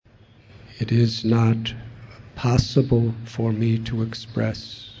It is not possible for me to express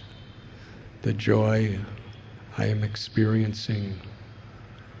the joy I am experiencing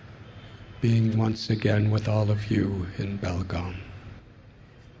being once again with all of you in Belgaum.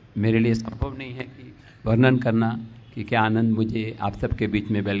 मेरे लिए संभव नहीं है कि वर्णन करना कि क्या आनंद मुझे आप सबके बीच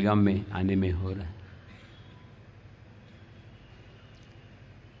में बेलगाम में आने में हो रहा है.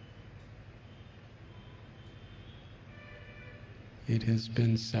 It has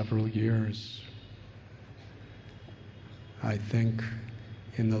been several years. I think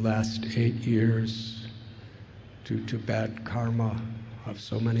in the last 8 years, due to bad karma of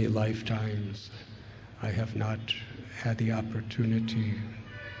so many lifetimes, I have not had the opportunity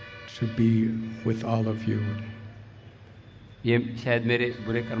to be with all of you. ये शायद मेरे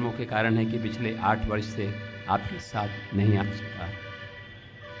बुरे कर्मों के कारण है कि पिछले 8 वर्ष से आपके साथ नहीं आ सका.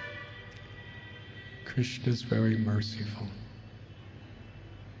 Krishna is very merciful.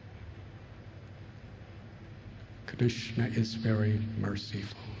 Krishna is very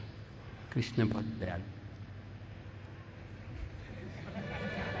merciful. Krishna बहुत दयालु.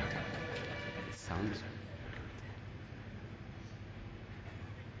 Sounds.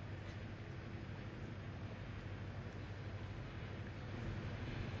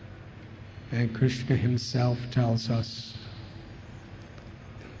 And Krishna himself tells us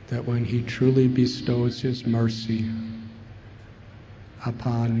that when he truly bestows his mercy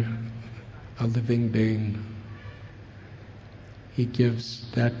upon a living being, he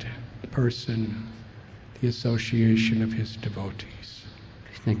gives that person the association of his devotees.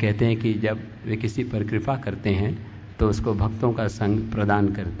 Krishna कहते हैं कि जब वे किसी पर कृपा करते हैं तो उसको भक्तों का संग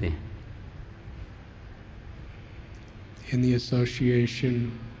प्रदान करते हैं. In the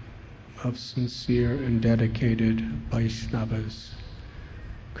association of sincere and dedicated Vaishnavas,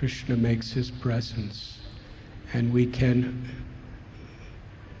 Krishna makes his presence, and we can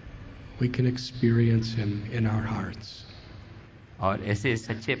experience him in our hearts. और ऐसे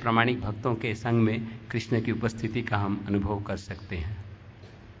सच्चे प्रामाणिक भक्तों के संग में कृष्ण की उपस्थिति का हम अनुभव कर सकते हैं.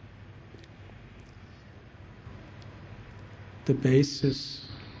 The basis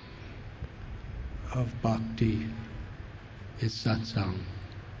of bhakti is satsang,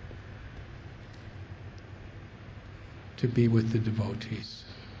 to be with the devotees.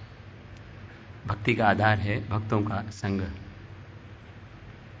 भक्ति का आधार है भक्तों का संग.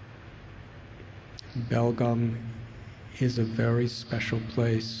 Belgaum is a very special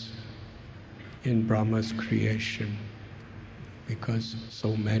place in Brahma's creation because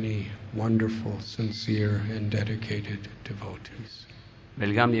so many wonderful, sincere and dedicated devotees.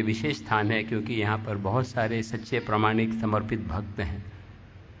 बेलगाम ये विशेष स्थान है क्योंकि यहाँ पर बहुत सारे सच्चे प्रामाणिक समर्पित भक्त हैं.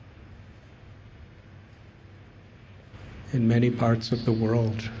 In many parts of the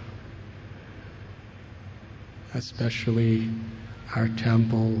world, especially our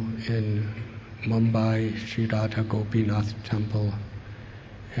temple in Mumbai, Sri Radha Gopinath Temple,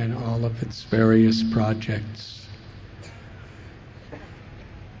 and all of its various projects,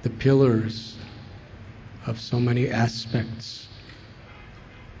 the pillars of so many aspects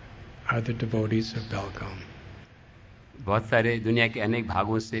are the devotees of Belgaum. बहुत सारे दुनिया के अनेक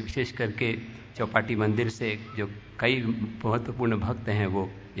भागों से, विशेष करके चौपाटी मंदिर से जो कई महत्वपूर्ण भक्त हैं वो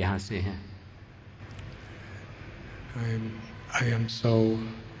यहाँ से हैं. I am so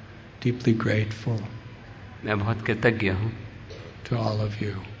deeply grateful मैं बहुत कृतज्ञ हूँ to all of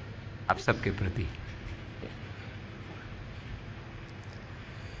you. आप सबके प्रति.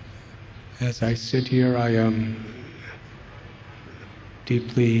 As I sit here, I am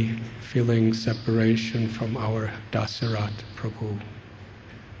deeply feeling separation from our Dasarath Prabhu.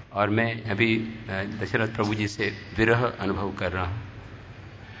 और मैं अभी दशरथ प्रभु जी से विरह अनुभव कर रहा हूँ.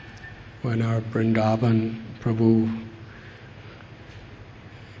 When our Vrindavan Prabhu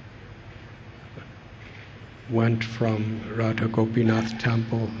went from Radha Gopinath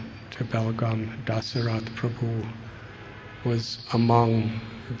Temple to Belgaum, Dasarath Prabhu was among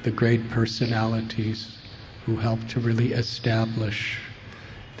the great personalities who helped to really establish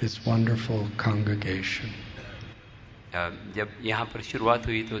this wonderful congregation. जब यहाँ पर शुरुआत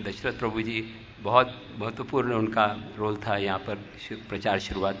हुई तो दशरथ प्रभु जी बहुत महत्वपूर्ण उनका रोल था यहाँ पर प्रचार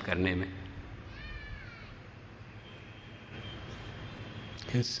शुरुआत करने में.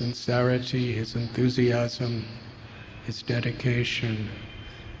 His sincerity, his enthusiasm, his dedication,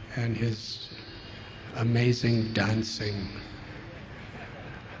 and his amazing dancing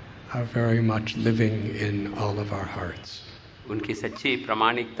are very much living in all of our hearts. उनकी सच्ची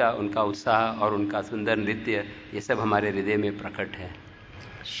प्रामाणिकता, उनका उत्साह और उनका सुंदर नृत्य ये सब हमारे हृदय में प्रकट है.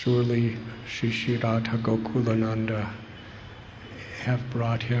 Surely Shri Radha Gokulananda have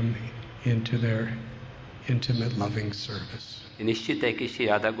brought him into intimate loving service. निश्चित है कि श्री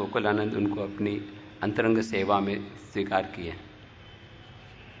राधा गोकुलानंद उनको अपनी अंतरंग सेवा में स्वीकार किए.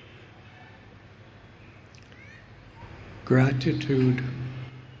 Gratitude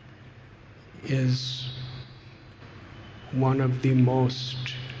is one of the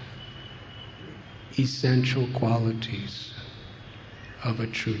most essential qualities of a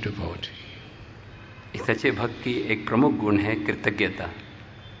true devotee. इस सच्चे भक्त की एक प्रमुख गुण है कृतज्ञता.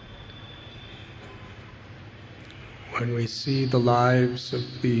 When we see the lives of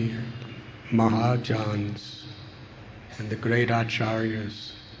the Mahajans and the great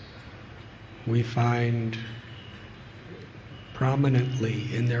Acharyas, we find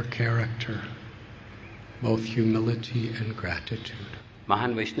prominently in their character both humility and gratitude.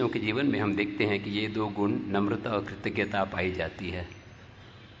 महान वैष्णव के जीवन में हम देखते हैं कि ये दो गुण नम्रता और कृतज्ञता पाई जाती है.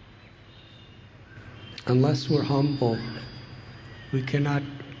 Unless we're humble, we cannot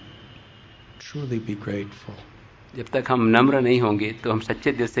truly be grateful. जब तक हम नम्र नहीं होंगे तो हम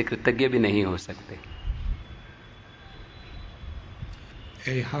सच्चे दिल से कृतज्ञ भी नहीं हो सकते.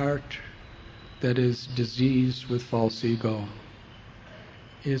 A heart that is diseased with false ego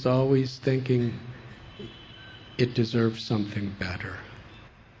is always thinking it deserves something better.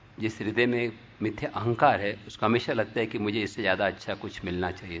 जिस हृदय में मिथ्या अहंकार है उसको हमेशा लगता है कि मुझे इससे ज्यादा अच्छा कुछ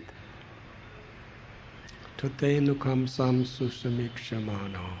मिलना चाहिए था. Tatenukam sam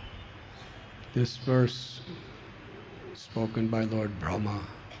susamikshamano. This verse spoken by Lord Brahma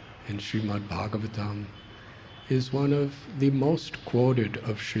in Srimad Bhagavatam is one of the most quoted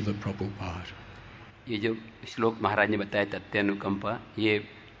of Srila Prabhupada. ये जो श्लोक महाराज ने बताया तथ्यानुकंपा, ये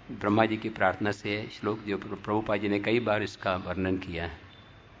ब्रह्मा जी की प्रार्थना से है श्लोक जो प्रभुपाद जी ने कई बार इसका वर्णन किया है.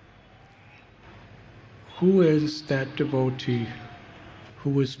 Who is that devotee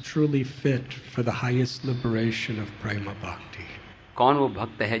who is truly fit for the highest liberation of prema bhakti? कौन वो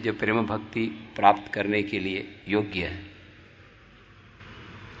भक्त है जो प्रेम भक्ति प्राप्त करने के लिए योग्य है?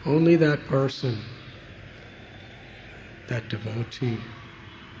 Only that person, that devotee,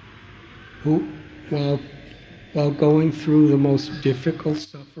 who while going through the most difficult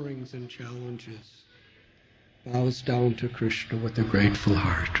sufferings and challenges, bows down to Krishna with a grateful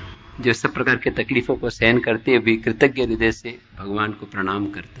heart. जो सब प्रकार के तकलीफों को सहन करते हुए कृतज्ञ हृदय से भगवान को प्रणाम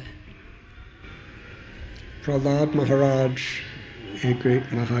करता है. Prahlad Maharaj, a great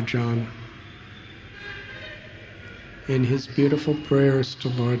Mahajan, in his beautiful prayers to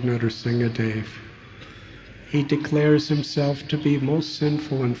Lord Narasimhadev, he declares himself to be most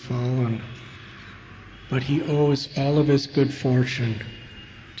sinful and fallen, but he owes all of his good fortune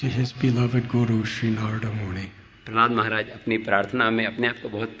to his beloved Guru Sri Narada Muni. Prahlad महाराज अपनी प्रार्थना में अपने आप को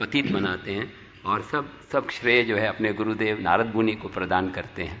बहुत पतित मनाते हैं और सब श्रेय जो है अपने गुरुदेव नारद मुनि को प्रदान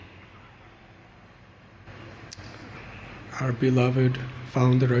करते हैं. Our beloved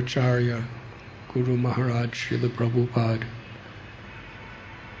founder Acharya, Guru Maharaj Srila Prabhupada,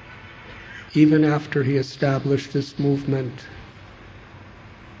 even after he established this movement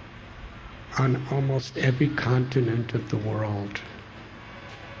on almost every continent of the world,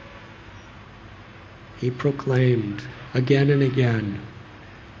 he proclaimed again and again,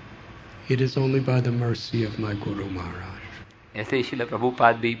 it is only by the mercy of my Guru Maharaj. ऐसे ही श्रील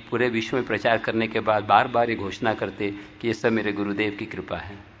प्रभुपाद भी पूरे विश्व में प्रचार करने के बाद बार बार ये घोषणा करते कि ये सब मेरे गुरुदेव की कृपा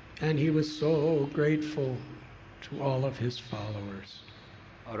है. And he was so grateful to all of his followers.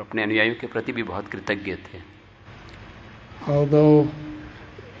 और अपने अनुयायियों के प्रति भी बहुत कृतज्ञ थे. Although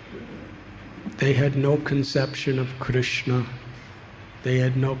they had no conception of Krishna, they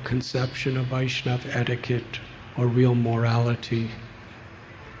had no conception of Vaishnava etiquette or real morality,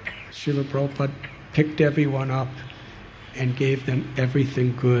 Srila Prabhupada picked everyone up and gave them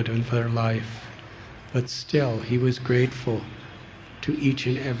everything good in their life. But still, he was grateful to each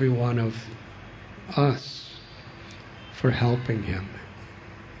and every one of us for helping him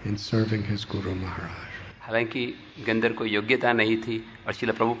in serving his Guru Maharaj. हालांकि गंदर को योग्यता नहीं थी और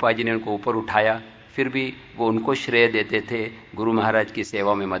श्रील प्रभुपाद जी ने उनको ऊपर उठाया, फिर भी वो उनको श्रेय देते थे गुरु महाराज की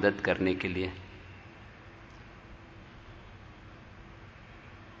सेवा में मदद करने के लिए.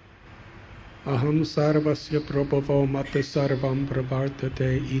 Aham sarvasya prabhavo mata sarvam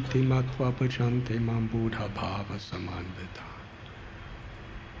pravartate iti matva bhajante mam buddha bhava samanvita.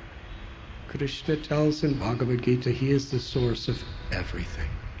 Krishna tells in Bhagavad Gita he is the source of everything.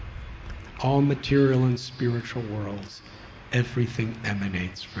 All material and spiritual worlds, everything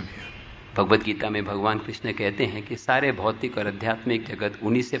emanates from him. Bhagavad Gita में भगवान कृष्ण कहते हैं कि सारे भौतिक और आध्यात्मिक जगत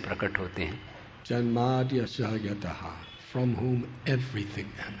उन्हीं से प्रकट होते हैं. Janmadhyasya yataha, from whom everything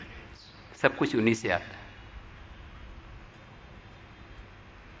emanates. सब कुछ उन्हीं से आता है.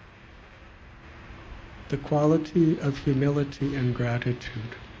 The quality of humility and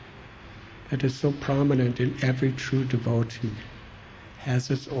gratitude that is so prominent in every true devotee has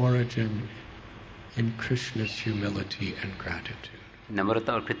its origin in Krishna's humility and gratitude.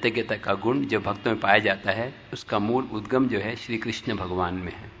 नम्रता और कृतज्ञता का गुण जो भक्तों में पाया जाता है, उसका मूल उद्गम जो है श्री कृष्ण भगवान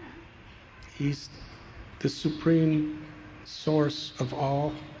में है. He's the supreme source of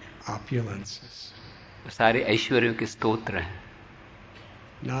all opulences. सारे ऐश्वर्यों के स्तोत्र हैं.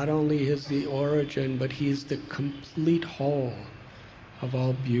 Not only is the origin, but he is the complete whole of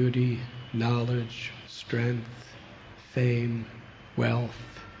all beauty, knowledge, strength, fame, wealth,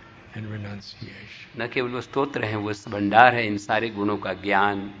 and renunciation. न केवल वो स्तोत्र हैं, वो भंडार है इन सारे गुणों का,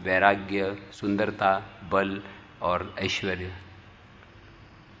 ज्ञान, वैराग्य, सुंदरता, बल और ऐश्वर्य.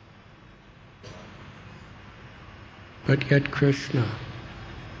 But yet Krishna,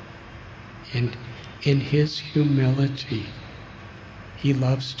 in his humility, he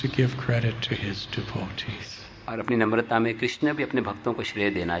loves to give credit to his devotees. और अपनी नम्रता में कृष्ण भी अपने भक्तों को श्रेय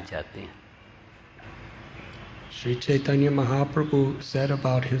देना चाहते हैं. Sri Chaitanya Mahaprabhu said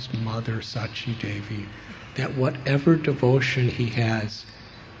about his mother Sachi Devi that whatever devotion he has,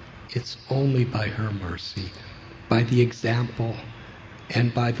 it's only by her mercy, by the example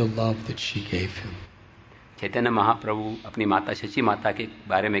and by the love that she gave him. Chaitanya Mahaprabhu अपनी माता शची माता के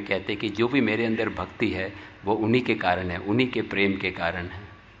बारे में कहते कि जो भी मेरे अंदर भक्ति है वो उन्हीं के कारण है, उन्हीं के प्रेम के कारण है.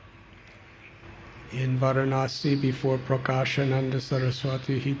 In Varanasi, before Prakashananda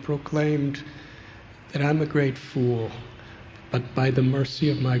Saraswati, he proclaimed that I'm a great fool, but by the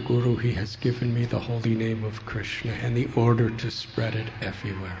mercy of my Guru, he has given me the holy name of Krishna and the order to spread it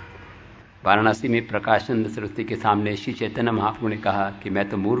everywhere. Varanasi में प्रकाशानंद सरस्वती के सामने श्री चैतन्य महाप्रभु ने कहा कि मैं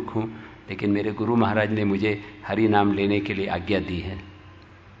तो मूर्ख हूँ, लेकिन मेरे गुरु महाराज ने मुझे हरि नाम लेने के लिए आज्ञा दी है.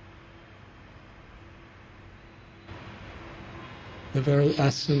 The very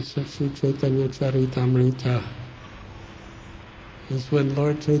essence of Sri Chaitanya Charitamrita is when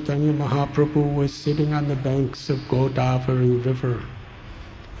Lord Chaitanya Mahaprabhu was sitting on the banks of Godavari River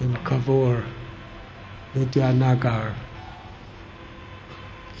in Kavur, Vidyanagar,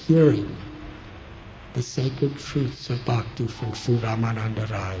 hearing the sacred truths of bhakti from Sri Ramananda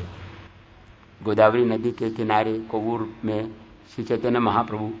Rai. Godavari नदी के किनारे कोवूर में श्री चैतन्य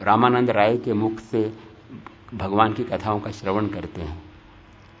महाप्रभु रामानंद राय के मुख से भगवान की कथाओं का श्रवण करते हैं.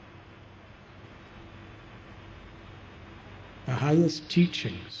 The highest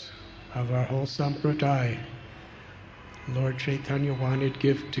teachings of our whole sampradaya, Lord Chaitanya wanted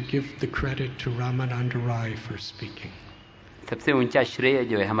to give the credit to Ramananda Rai for speaking. सबसे ऊंचा श्रेय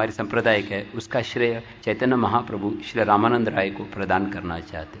जो है हमारे संप्रदाय का है, उसका श्रेय चैतन्य महाप्रभु श्री रामानंद राय को प्रदान करना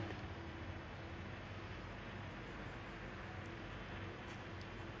चाहते थे.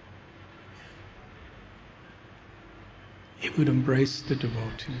 He would embrace the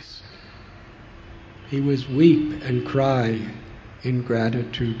devotees. He would weep and cry in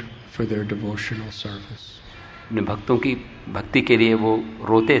gratitude for their devotional service. अपने भक्तों की भक्ति के लिए वो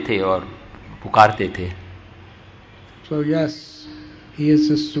रोते थे और पुकारते थे. So yes, he is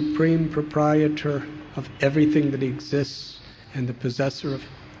the supreme proprietor of everything that exists and the possessor of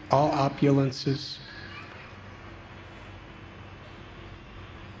all opulences.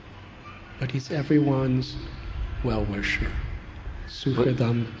 But he's everyone's well-wisher.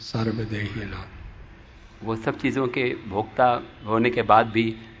 Sukhadam sarvadehina. वो सब चीज़ों के भोक्ता होने के बाद भी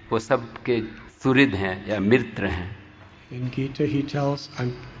वो सब के सुहृद हैं या मित्र हैं. In Gita he tells,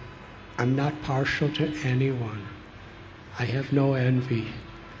 I'm not partial to anyone. I have no envy.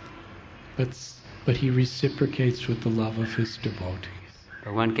 But he reciprocates with the love of his devotees.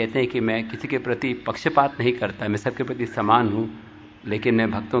 भगवान कहते हैं कि मैं किसी के प्रति पक्षपात नहीं करता, मैं सबके प्रति समान हूँ, लेकिन मैं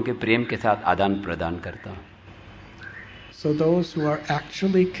भक्तों के प्रेम के साथ आदान प्रदान करता हूँ. So those who are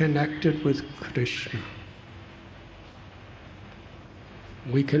actually connected with Krishna,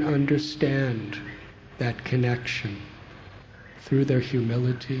 we can understand that connection through their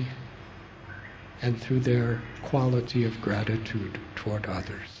humility and through their quality of gratitude toward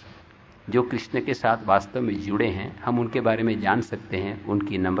others. जो कृष्ण के साथ वास्तव में जुड़े हैं, हम उनके बारे में जान सकते हैं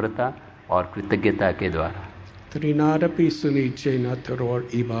उनकी नम्रता और कृतज्ञता के द्वारा. Trinadapi sunichena taror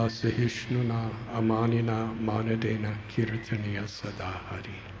iba sahishnuna amanina manadena kirtaniya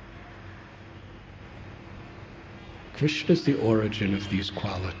sadahari. Krishna is the origin of these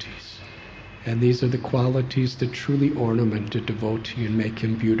qualities. And these are the qualities that truly ornament a devotee and make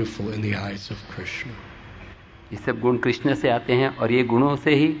him beautiful in the eyes of Krishna. ये सब गुण कृष्ण से आते हैं और ये गुणों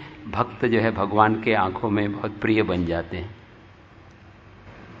से ही भक्त जो है भगवान के आंखों में बहुत प्रिय बन जाते हैं.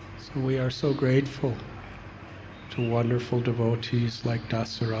 So we are so grateful to wonderful devotees like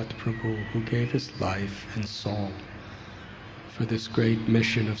Dasarath Prabhu, who gave his life and soul for this great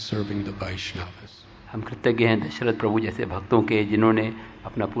mission of serving the Vaishnavas. हम कृतज्ञ हैं दशरथ प्रभु जैसे भक्तों के, जिन्होंने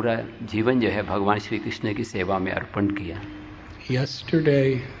अपना पूरा जीवन जो है भगवान श्री कृष्ण की सेवा में अर्पण किया।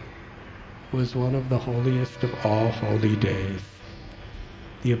 Yesterday was one of the holiest of all holy days,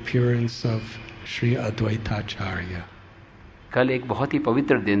 the appearance of Sri Advaitacharya. कल एक बहुत ही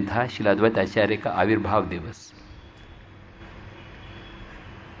पवित्र दिन था, श्री अद्वैत आचार्य का आविर्भाव दिवस।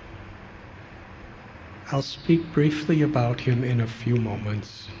 I'll speak briefly about him in a few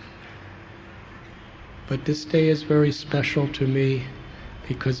moments. But this day is very special to me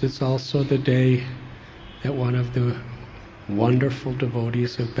because it's also the day that one of the wonderful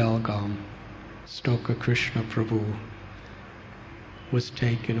devotees of Belgaum, Stoka Krishna Prabhu, was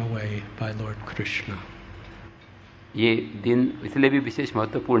taken away by Lord Krishna. ये दिन इसलिए भी विशेष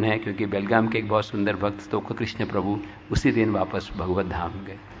महत्वपूर्ण है क्योंकि बेलगाम के एक बहुत सुंदर भक्त स्तोक कृष्ण प्रभु उसी दिन वापस भगवत धाम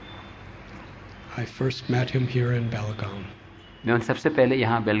गए। I first met him here in Belgaum. मैं उन सबसे पहले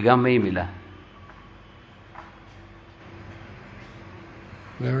यहाँ बेलगाम में ही मिला।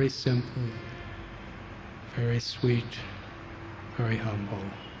 Very simple, very sweet, very humble.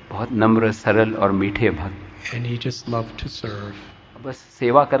 बहुत नम्र, सरल और मीठे भक्त। And he just loved to serve. बस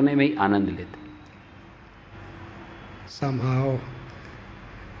सेवा करने में ही आनंद लेते। Somehow,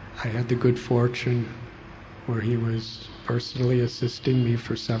 I had the good fortune where he was personally assisting me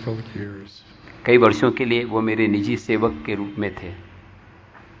for several years. कई वर्षों के लिए वो मेरे निजी सेवक के रूप में थे।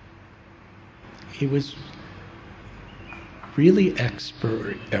 He was really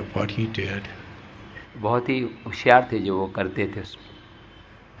expert at what he did. बहुत ही होशियार थे जो वो करते थे उसमें।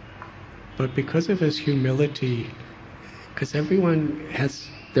 But because of his humility, because everyone has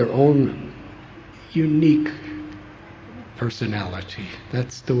their own unique personality.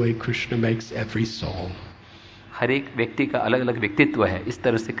 That's the way Krishna makes every soul. हर एक व्यक्ति का अलग अलग व्यक्तित्व है, इस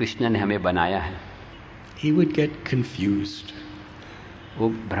तरह से कृष्ण ने हमें बनाया है। He would get confused. वो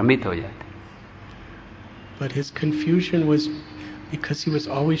भ्रमित हो जाते। But his confusion was because he was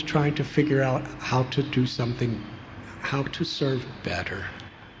always trying to figure out how to do something, how to serve better.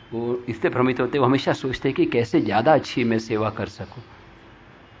 वो इससे भ्रमित होते, वो हमेशा सोचते कि कैसे ज्यादा अच्छी मैं सेवा कर सकूं।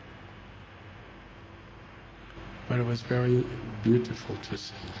 But it was very beautiful to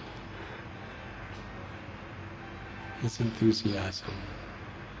see his enthusiasm.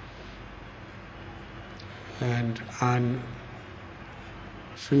 And on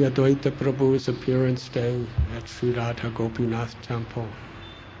Sri Advaita Prabhu's appearance day at Sri Radha Gopinath Temple,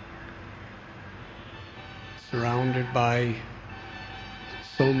 surrounded by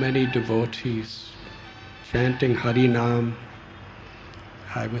so many devotees chanting Hari Nam,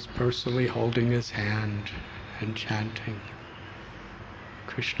 I was personally holding his hand and chanting,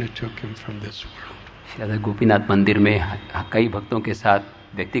 Krishna took him from this world. Radha Gopinath मंदिर में कई भक्तों के साथ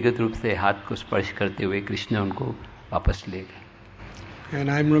व्यक्तिगत रूप से हाथ को स्पर्श करते हुए कृष्ण उनको वापस ले गए।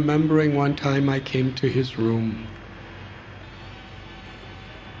 And I'm remembering one time I came to his room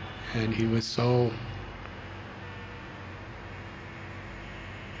and he was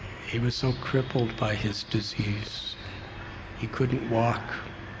so crippled by his disease. He couldn't walk.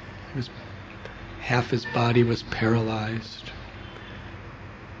 Half his body was paralyzed.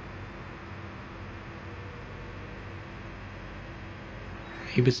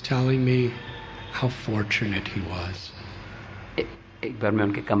 He was telling me how fortunate he was. एक बार मैं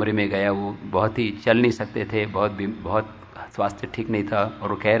उनके कमरे में गया, वो बहुत ही चल नहीं सकते थे, बहुत स्वास्थ्य ठीक नहीं था, और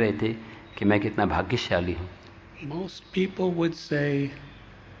वो कह रहे थे कि मैं कितना भाग्यशाली हूँ। Most people would say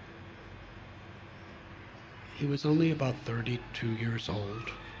he was only about 32 years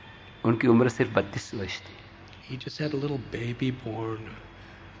old. उनकी उम्र सिर्फ 32 वर्ष थी। He just had a little baby born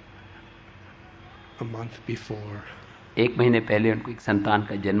a month before. एक महीने पहले उनको एक संतान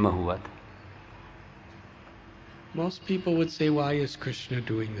का जन्म हुआ था। Most people would say, why is Krishna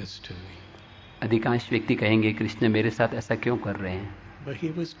doing this to me? अधिकांश व्यक्ति कहेंगे कृष्ण मेरे साथ ऐसा क्यों कर रहे हैं। But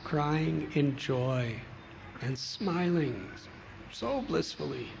he was crying in joy and smiling so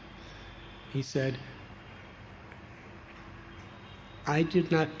blissfully. He said, I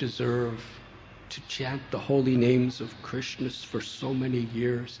did not deserve to chant the holy names of Krishna for so many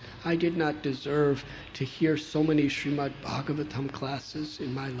years. I did not deserve to hear so many Srimad Bhagavatam classes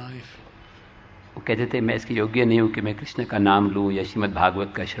in my life. वो कहते थे मैं इसके योग्य नहीं हूँ कि मैं कृष्ण का नाम लूँ या श्रीमद्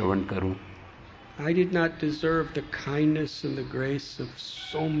भागवत का श्रवण करूँ। I did not deserve the kindness and the grace of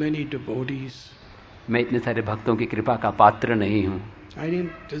so many devotees. मैं इतने सारे भक्तों की कृपा का पात्र नहीं हूँ। I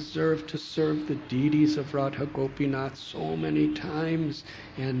didn't deserve to serve the deities of Radha Gopinath so many times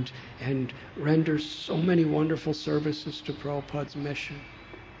and render so many wonderful services to Prabhupada's mission.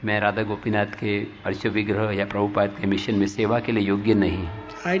 मैं राधा गोपीनाथ के अर्च विग्रह या प्रभुपाद के मिशन में सेवा के लिए योग्य नहीं।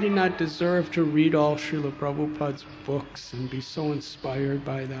 I did not deserve to read all Srila Prabhupada's books and be so inspired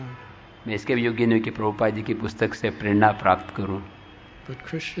by them. मैं इसके भी योग्य नहीं कि प्रभुपाद जी की पुस्तक से प्रेरणा प्राप्त करूं। But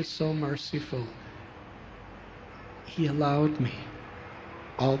Krishna is so merciful. He allowed me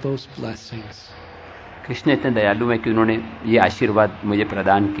all those blessings. Krishna इतने दयालु हैं कि उन्होंने ये आशीर्वाद मुझे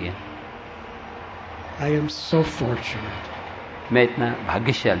प्रदान किए। I am so fortunate. मैं इतना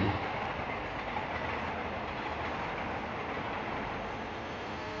भाग्यशाली हूं।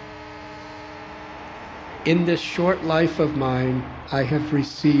 In this short life of mine, I have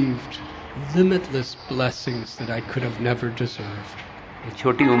received limitless blessings that I could have never deserved.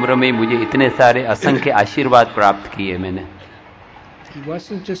 छोटी उम्र में मुझे इतने सारे असंख्य आशीर्वाद प्राप्त किए मैंने। He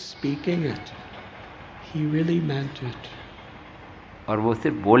wasn't just speaking it. He really meant it. और वो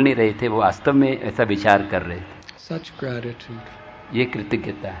सिर्फ बोल नहीं रहे थे, वो वास्तव में ऐसा विचार कर रहे थे। Such gratitude. ये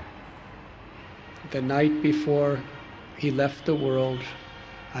कृतज्ञता है। The night before he left the world,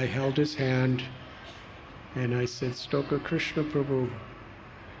 I held his hand and I said, Stoka Krishna Prabhu,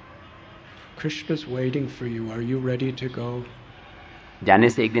 Krishna's waiting for you. Are you ready to go? जाने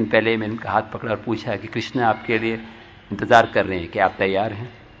से एक दिन पहले मैंने उनका हाथ पकड़ा और पूछा कि कृष्ण आपके लिए इंतजार कर रहे हैं, क्या आप तैयार हैं?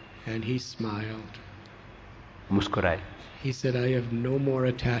 And he smiled. मुस्कुराए। He said, I have no more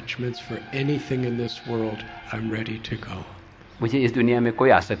attachments for anything in this world. I'm ready to go. मुझे इस दुनिया में कोई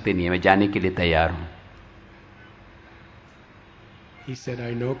आसक्ति नहीं है, मैं जाने के लिए तैयार हूं। He said,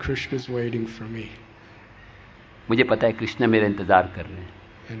 I know Krishna's waiting for me. मुझे पता है कृष्ण मेरा इंतजार कर रहे हैं।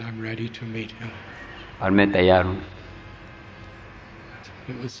 And I'm ready to meet him. और मैं तैयार हूं।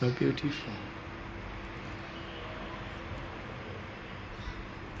 It was so beautiful.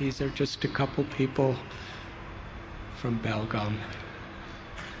 These are just a couple people from Belgaum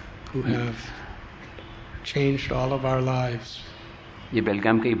who have changed all of our lives. ये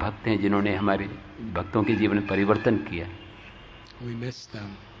बेलगाम के ही भक्त हैं जिन्होंने हमारे भक्तों के जीवन में परिवर्तन किया। We miss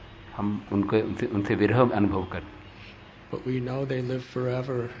them. हम उनसे विरह अनुभव कर। But we know they live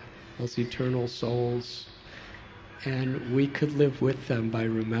forever as eternal souls. And we could live with them by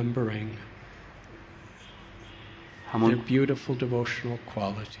remembering their beautiful devotional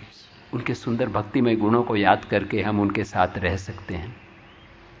qualities. उनके सुंदर भक्तिमय गुणों को याद करके हम उनके साथ रह सकते हैं।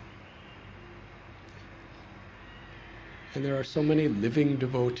 And there are so many living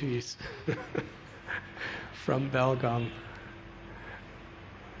devotees from Belgaum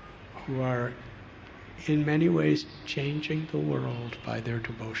who are in many ways changing the world by their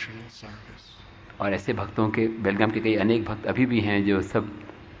devotional service. और ऐसे भक्तों के बेलगाम के कई अनेक भक्त अभी भी हैं जो सब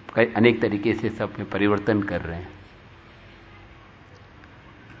अनेक तरीके से सब में परिवर्तन कर रहे हैं।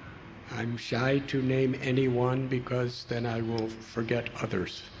 I'm shy to name anyone because then I will forget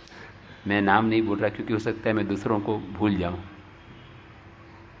others. मैं नाम नहीं बोल रहा क्योंकि हो सकता है मैं दूसरों को भूल जाऊं।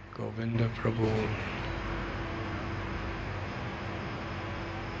 Govinda Prabhu,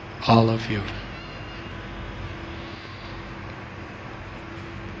 all of you.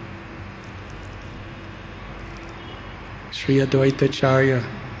 Sri Advaitacharya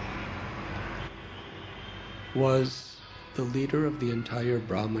was the leader of the entire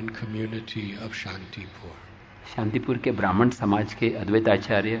Brahmin community of Shantipur. Shantipur के ब्राह्मण समाज के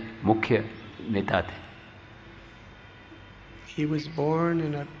अद्वैताचार्य मुख्य नेता थे। He was born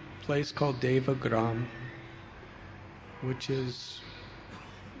in a place called Devagram, which is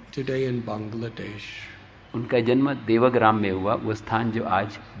today in Bangladesh. उनका जन्म देवग्राम में हुआ, वो स्थान जो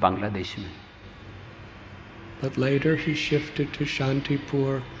आज बांग्लादेश में। But later he shifted to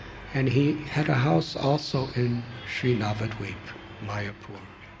Shantipur and he had a house also in Sri Navadvip, Mayapur.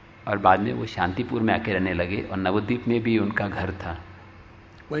 और बाद में वो शांतिपुर में आके रहने लगे और नवद्वीप में भी उनका घर था।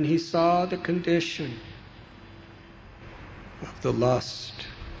 When he saw the condition of the lust,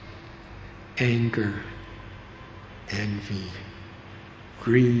 anger, envy,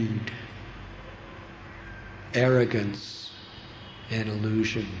 greed, arrogance, and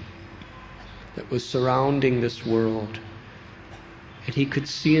illusion that was surrounding this world, and he could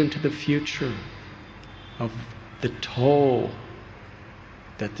see into the future of the toll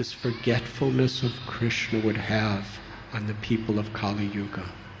that this forgetfulness of Krishna would have on the people of Kali Yuga.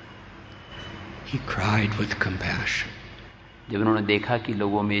 He cried with compassion. जब उन्होंने देखा कि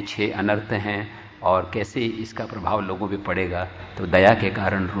लोगों में 6 अनर्थ हैं और कैसे इसका प्रभाव लोगों पे पड़ेगा, तो दया के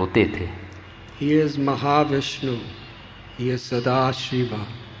कारण रोते थे। He is Mahavishnu, he is Sadashiva,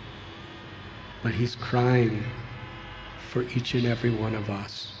 but he's crying for each and every one of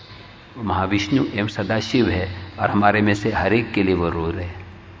us. वो महाविष्णु एवं सदाशिव है और हमारे में से हर एक के लिए वो रो रहे हैं।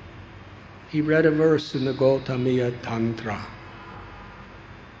 He read a verse in the Gautamiya Tantra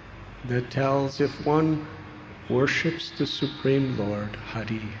that tells if one worships the Supreme Lord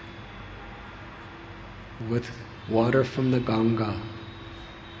Hari with water from the Ganga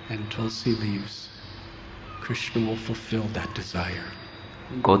and tulsi leaves, Krishna will fulfill that desire.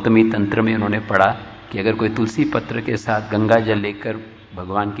 Gautami तंत्र में उन्होंने पढ़ा कि अगर कोई तुलसी पत्र के साथ गंगा जल लेकर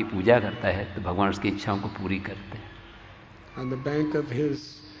भगवान की पूजा करता है तो भगवान उसकी इच्छाओं को पूरी करते हैं. On the bank of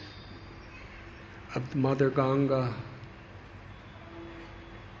Mother Ganga,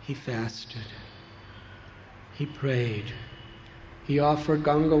 he fasted. He prayed. He offered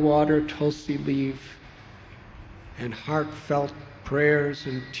Ganga water, tulsi leaf, and heartfelt prayers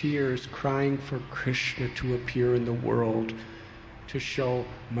and tears, crying for Krishna to appear in the world to show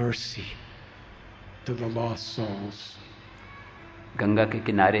mercy to the lost souls. Ganga के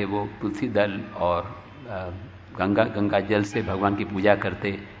किनारे वो तुलसी दल और गंगा जल से भगवान की पूजा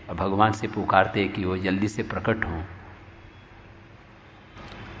करते और भगवान से पुकारते कि वो जल्दी से प्रकट हों.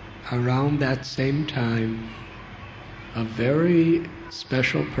 Around that same time, a very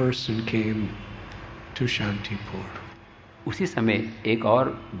special person came to Shantipur. उसी समय एक और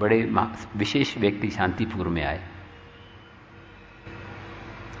बड़े विशेष व्यक्ति शांतिपुर में आए.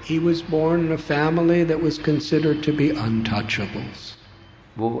 He was born in a family that was considered to be untouchables.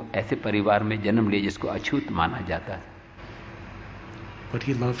 वो ऐसे परिवार में जन्म लिए जिसको अछूत माना जाता है. But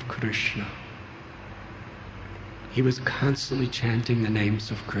he loved Krishna. He was constantly chanting the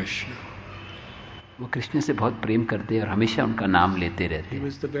names of Krishna. वो कृष्ण से बहुत प्रेम करते और हमेशा उनका नाम लेते रहते. He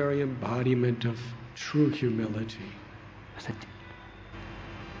was the very embodiment of true humility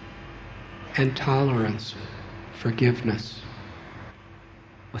and tolerance, forgiveness.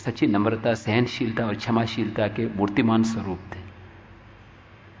 वो सच्ची नम्रता, सहनशीलता और क्षमाशीलता के मूर्तिमान स्वरूप थे.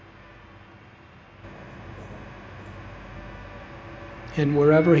 And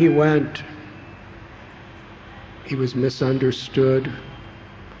wherever he went, he was misunderstood,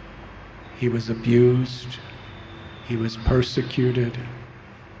 he was abused, he was persecuted,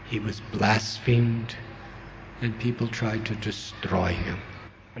 he was blasphemed, and people tried to destroy him.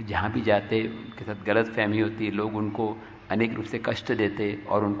 और जहाँ भी जाते उनके साथ गलत फहमी होती, लोग उनको अनेक रूप से कष्ट देते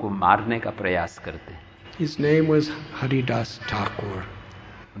और उनको मारने का प्रयास करते. His name was Haridas Thakur.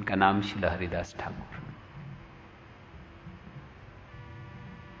 उनका नाम Srila Haridas Thakur.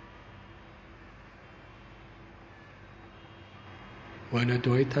 When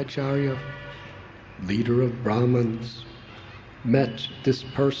Advaitacharya, leader of Brahmins, met this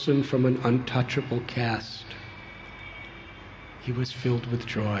person from an untouchable caste, he was filled with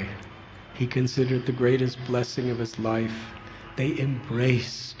joy. He considered the greatest blessing of his life. They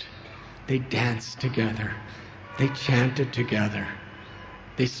embraced, they danced together, they chanted together,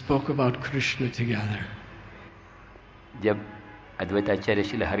 they spoke about Krishna together. जब अद्वैताचार्य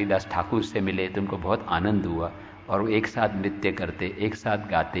श्रील हरिदास ठाकुर से मिले तो उनको बहुत आनंद हुआ और वो एक साथ नृत्य करते, एक साथ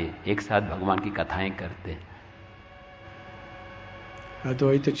गाते, एक साथ भगवान की कथाएं करते.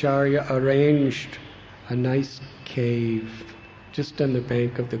 Advaitacharya arranged a nice cave just on the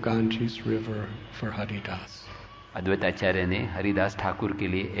bank of the Ganges River for Haridas. Advaitacharya ने हरिदास ठाकुर के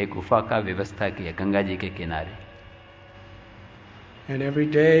लिए एक गुफा का व्यवस्था किया गंगा जी के किनारे. And every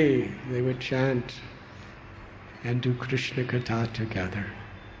day they would chant and do Krishna Katha together.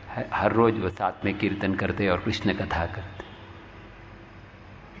 हर रोज वो साथ में कीर्तन करते और कृष्ण कथा करते.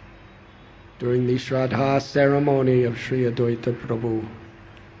 During the Shraddha ceremony of Sri Advaita Prabhu,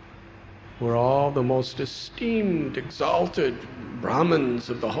 where all the most esteemed, exalted Brahmins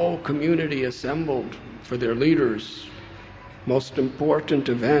of the whole community assembled for their leaders, most important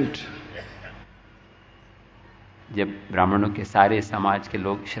event. जब ब्राह्मणों के सारे समाज के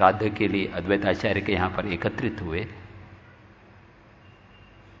लोग श्राद्ध के लिए अद्वैताचार्य के यहाँ पर एकत्रित हुए,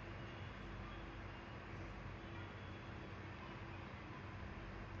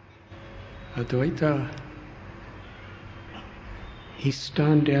 Advaita, he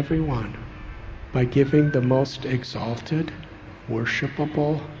stunned everyone by giving the most exalted,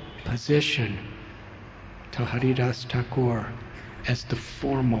 worshipable position to Haridas Thakur as the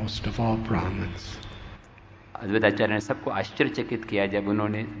foremost of all Brahmins. Advaitacharya ने सबको आश्चर्यचकित किया जब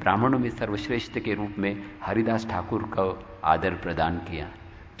उन्होंने ब्राह्मणों में सर्वश्रेष्ठ के रूप में हरिदास ठाकुर को आदर प्रदान किया.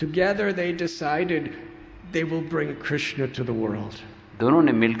 Together they decided they will bring Krishna to the world. दोनों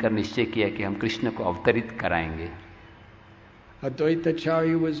ने मिलकर निश्चय किया कि हम कृष्ण को अवतरित कराएंगे.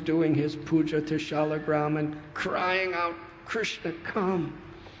 Advaitacharya was doing his puja to Shalagram and crying out, Krishna, come.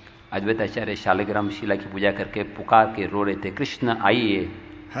 Advaitacharya Shaligram शिला की पूजा करके पुकार के रो रहे थे, कृष्ण आइए.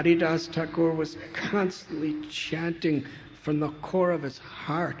 Haridas Thakur was constantly chanting from the core of his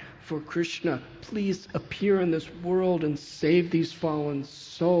heart for Krishna, please appear in this world and save these fallen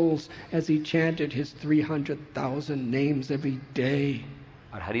souls, as he chanted his 300,000 names every day.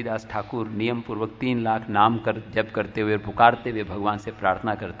 और हरिदास ठाकुर नियम पूर्वक 3 लाख नाम कर जप करते हुए पुकारते हुए भगवान से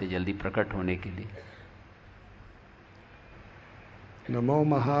प्रार्थना करते जल्दी प्रकट होने के लिए. Namo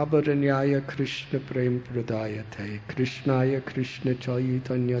Mahabharanyaya Krishna Prem Pradayate Krishnaya Krishna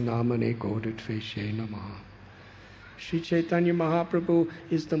Chaitanya Namane Gaudadveshe Namaha. Sri Chaitanya Mahaprabhu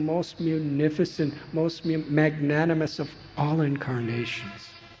is the most munificent, most magnanimous of all incarnations.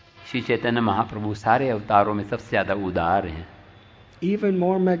 Shri Chaitanya Mahaprabhu सारे अवतारों में सबसे ज्यादा उदार हैं. Even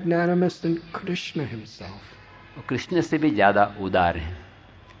more magnanimous than Krishna himself. वो कृष्ण से भी ज्यादा उदार हैं.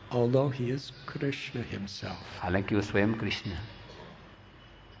 Although he is Krishna himself. हालांकि वो स्वयं कृष्ण है.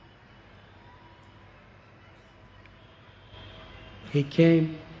 He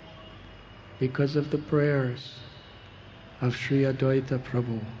came because of the prayers of Sri Advaita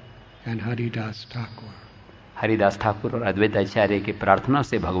Prabhu and Haridas Thakur. Haridas Thakur और अद्वैताचार्य की प्रार्थना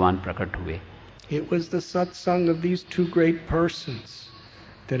से भगवान प्रकट हुए. It was the satsang of these two great persons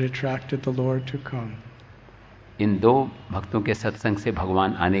that attracted the Lord to come. इन दो भक्तों के सत्संग से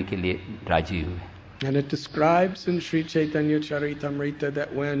भगवान आने के लिए राजी हुए. And it describes in Sri Chaitanya Charitamrita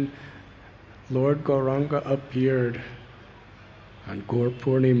that when Lord Gauranga appeared on Gaur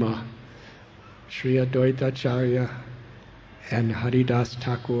Purnima, Sri Advaita Acharya and Haridas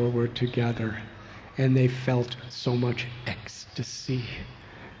Thakur were together, and they felt so much ecstasy.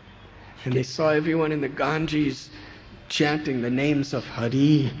 And they saw everyone in the Ganges chanting the names of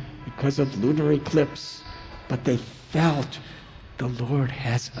Hari because of lunar eclipse, but they felt the Lord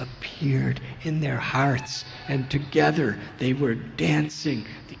has appeared in their hearts, and together they were dancing,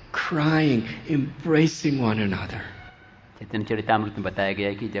 crying, embracing one another. चैतन्य चरितामृत में बताया गया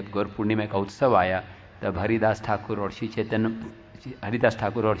है कि जब गौर पूर्णिमा का उत्सव आया तब हरिदास ठाकुर और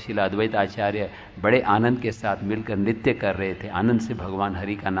श्रीला अद्वैत आचार्य बड़े आनंद के साथ मिलकर नृत्य कर रहे थे. आनंद से भगवान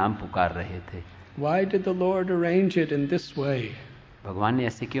हरि का नाम पुकार रहे थे. Why did the Lord arrange it in this way? भगवान ने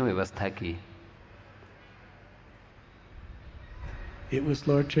ऐसे क्यों व्यवस्था की? It was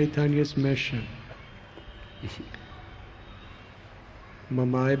Lord Chaitanya's mission.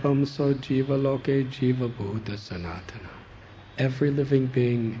 Mamaibam so jiva loke jiva buddha sanatana. Every living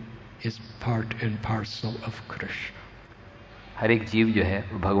being is part and parcel of Krishna. हर एक जीव जो है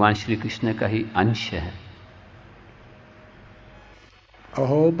वो भगवान श्री कृष्ण का ही अंश है.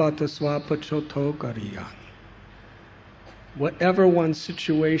 Aho bata swapachoto kariyan. Whatever one's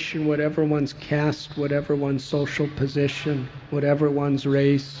situation, whatever one's caste, whatever one's social position, whatever one's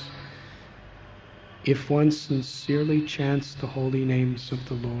race, if one sincerely chants the holy names of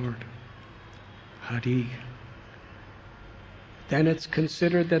the Lord, Hari, then it's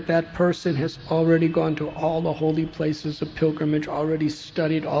considered that that person has already gone to all the holy places of pilgrimage, already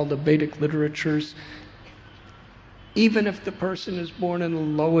studied all the Vedic literatures, even if the person is born in the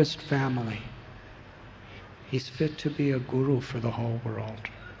lowest family. He's fit to be a guru for the whole world.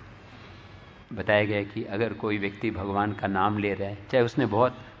 बताया गया कि अगर कोई व्यक्ति भगवान का नाम ले रहा है, चाहे उसने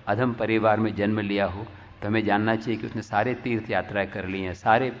बहुत अधम परिवार में जन्म लिया हो, तो हमें जानना चाहिए कि उसने सारे तीर्थ यात्राएं कर ली हैं,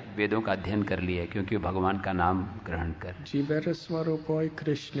 सारे वेदों का अध्ययन कर लिया है, क्योंकि वो भगवान का नाम ग्रहण कर. Jivara Swarupoy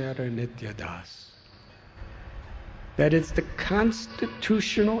Krishnara Nityadas. That it's the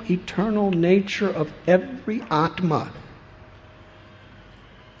constitutional, eternal nature of every Atma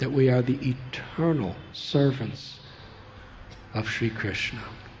that we are the eternal servants of Sri Krishna.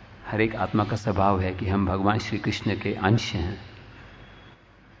 हर एक आत्मा का स्वभाव है कि हम भगवान श्री कृष्ण के अंश हैं.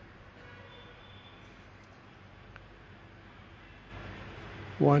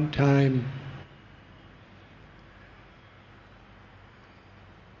 One time,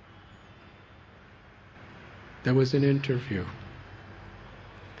 there was an interview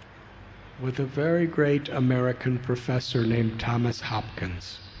with a very great American professor named Thomas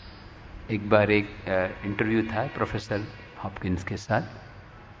Hopkins. एक बार एक इंटरव्यू था प्रोफेसर हॉपकिंस के साथ.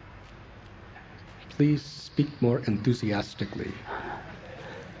 Please speak more enthusiastically.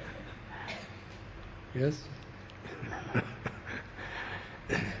 Yes?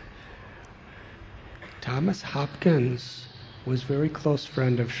 Thomas Hopkins was a very close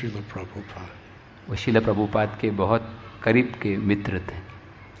friend of Srila Prabhupada. वो श्रील प्रभुपाद के बहुत करीब के मित्र थे.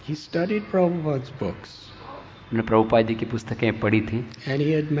 He studied Prabhupada's books. उन्होंने प्रभुपाद जी की पुस्तकें पढ़ी थी. And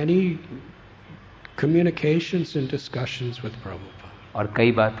he had many communications and discussions with Prabhupada. और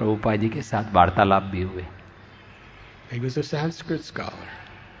कई बार प्रभुपाद जी के साथ वार्तालाप भी हुए. He was a Sanskrit scholar.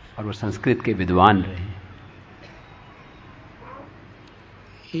 और वो संस्कृत के विद्वान रहे.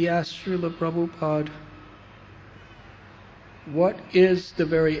 He asked Srila Prabhupada, what is the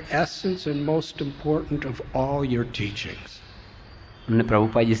very essence and most important of all your teachings? उन्होंने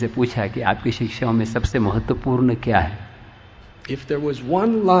प्रभुपाद जी से पूछा कि आपकी शिक्षाओं में सबसे महत्वपूर्ण क्या है? If there was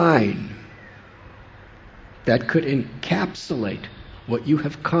one line that could encapsulate what you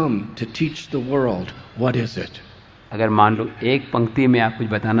have come to teach the world, what is it? अगर मान लो एक पंक्ति में आप कुछ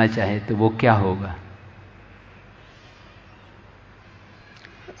बताना चाहे तो वो क्या होगा?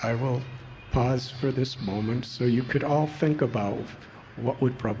 I will pause for this moment so you could all think about what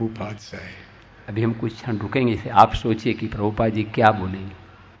would Prabhupada say. अभी हम कुछ क्षण रुकेंगे, इसे आप सोचिए कि प्रभुपाद जी क्या बोलेंगे.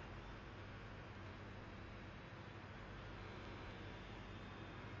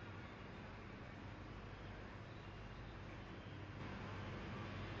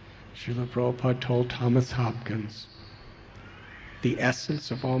 Srila Prabhupada told Thomas Hopkins, the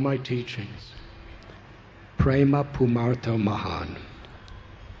essence of all my teachings, prema pumartho mahan,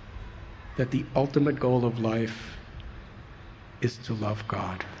 that the ultimate goal of life is to love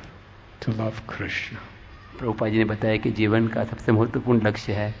God, to love Krishna. Prabhupada ji ने बताया कि जीवन का सबसे महत्वपूर्ण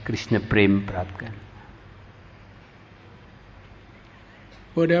लक्ष्य है कृष्ण प्रेम प्राप्त करना.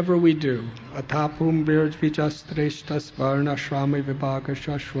 Whatever we do, atapum virjvijastrestas varna shrami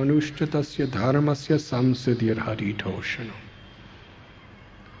vibhagasha shvanushtatasya dharmasya samsiddhir haritoshanam.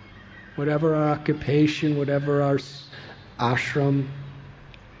 Whatever our occupation, whatever our ashram,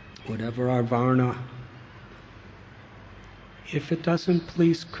 whatever our varna, if it doesn't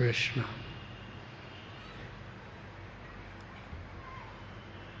please Krishna,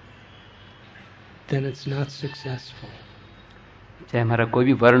 then it's not successful. चाहे हमारा कोई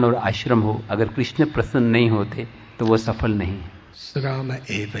भी वर्ण और आश्रम हो, अगर कृष्ण प्रसन्न नहीं होते तो वो सफल नहीं है. Srama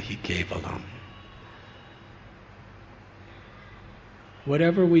eva hi kevalam.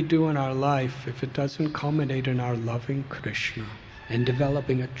 Whatever we do in our life, if it doesn't culminate in our loving Krishna and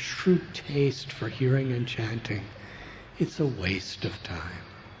developing a true taste for hearing and chanting, it's a waste of time.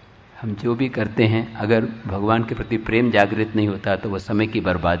 हम जो भी करते हैं, अगर भगवान के प्रति प्रेम जागृत नहीं होता तो वो समय की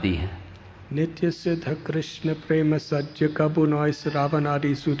बर्बादी है. Nitya Siddha Krishna Prema Satya Kabunoi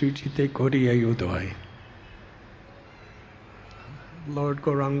Sravanadi Surijite Koriya Udoi. Lord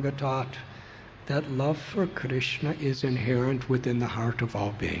Gauranga taught that love for Krishna is inherent within the heart of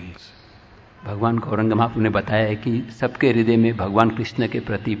all beings. भगवान गौरंग महाप्रभु ने बताया है कि सबके हृदय में भगवान कृष्ण के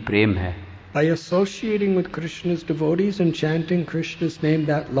प्रति प्रेम है. By associating with Krishna's devotees and chanting Krishna's name,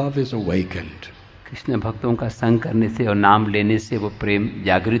 that love is awakened. Krishna भक्तों का संग करने से और नाम लेने से वो प्रेम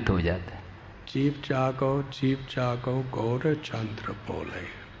जागृत हो जाता है. Jeev jago, Gora Chandra Bole.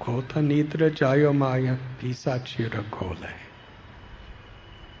 Kota Nidra Jayo Maya, Pisachira Kole.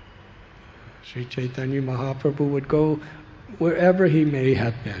 Sri Chaitanya Mahaprabhu would go wherever he may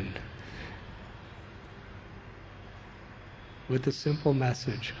have been with a simple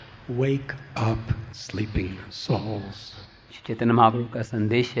message, wake up, sleeping souls. Chaitanya Mahaprabhu का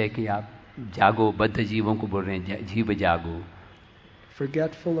संदेश है कि आप जागो, बद्ध जीवों को बोल रहे हैं, जीव जागो.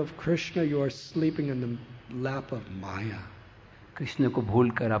 Forgetful of Krishna, you are sleeping in the lap of Maya. Krishna को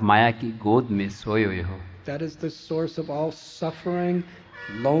भूलकर आप माया की गोद में सोए हुए हो. That is the source of all suffering,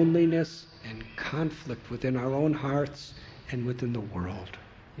 loneliness, and conflict within our own hearts and within the world.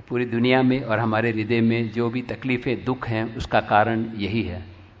 पूरी दुनिया में और हमारे हृदय में जो भी तकलीफें, दुख हैं, उसका कारण यही है.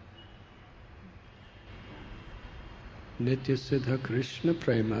 Nitya Siddha Krishna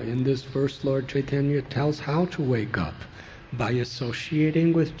Prema. In this verse, Lord Chaitanya tells how to wake up by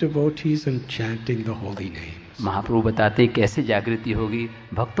associating with devotees and chanting the holy names. महाप्रभु बताते हैं कैसे जागृति होगी,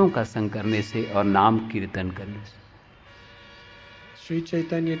 भक्तों का संग करने से और नाम कीर्तन करने से. Sri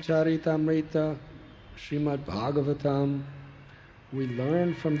Chaitanya Charitamrita, Srimad Bhagavatam, we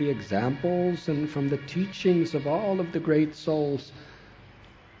learn from the examples and from the teachings of all of the great souls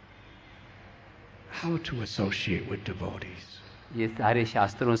how to associate with devotees. ये सारे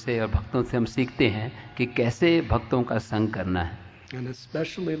शास्त्रों से और भक्तों से हम सीखते हैं कि कैसे भक्तों का संग करना है. And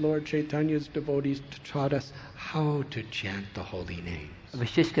especially Lord Chaitanya's devotees taught us how to chant the holy names.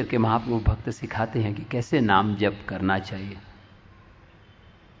 विशेष करके महाप्रभु भक्त सिखाते हैं कि कैसे नाम जप करना चाहिए.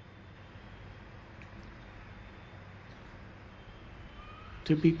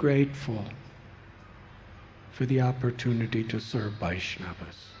 To be grateful for the opportunity to serve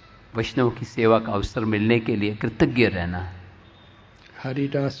Vaishnavas. वैष्णव की सेवा का अवसर मिलने के लिए कृतज्ञ रहना है.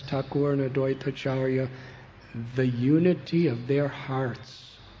 Haridas Thakur and Advaitacharya, the unity of their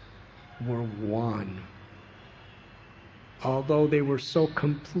hearts were one. Although they were so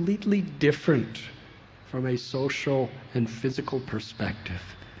completely different from a social and physical perspective,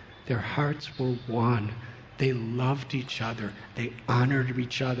 their hearts were one. They loved each other, they honored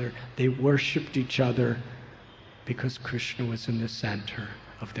each other, they worshipped each other because Krishna was in the center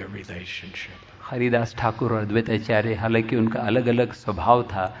of their relationship. Haridas Thakur और अद्वैत आचार्य, हालांकि उनका अलग अलग स्वभाव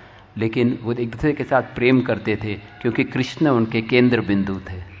था, लेकिन वो एक दूसरे के साथ प्रेम करते थे क्योंकि कृष्ण उनके केंद्र बिंदु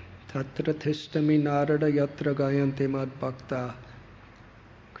थे. Tatra tishtami narada yatra gayante mad bhakta.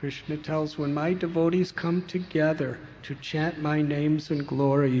 Krishna tells, when my devotees come together to chant my names and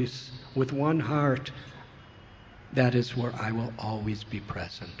glories with one heart, that is where I will always be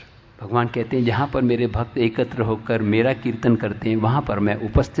present. भगवान कहते हैं जहां पर मेरे भक्त एकत्र होकर मेरा कीर्तन करते हैं वहां पर मैं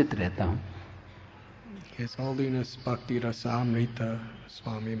उपस्थित रहता हूं. His Holiness Bhakti Rasamrita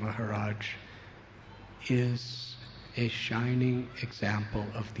Swami Maharaj is a shining example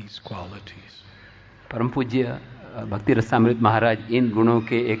of these qualities. परम पूज्य भक्ति रसामृत महाराज इन गुणों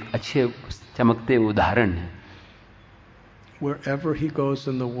के एक अच्छे चमकते उदाहरण हैं. Wherever he goes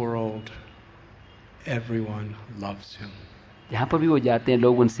in the world, everyone loves him. जहां पर भी वो जाते हैं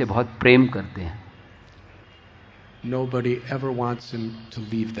लोग उनसे बहुत प्रेम करते हैं. Nobody ever wants him to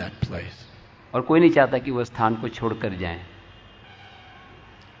leave that place. और कोई नहीं चाहता कि वो स्थान को छोड़कर जाएं.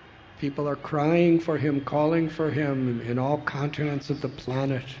 People are crying for him, calling for him in all continents of the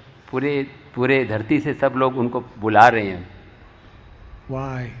planet. पूरे धरती से सब लोग उनको बुला रहे हैं.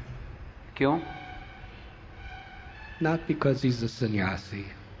 Why? क्यों? Not because he's a sannyasi.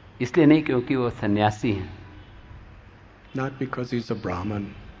 इसलिए नहीं क्योंकि वो सन्यासी हैं. Not because he's a Brahmin.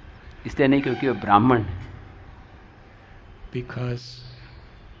 इसलिए नहीं क्योंकि वो ब्राह्मण है. Because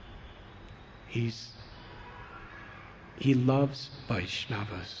he loves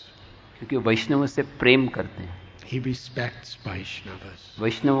Vaishnavas. क्योंकि वो वैष्णवों से प्रेम करते हैं. He respects Vaishnavas.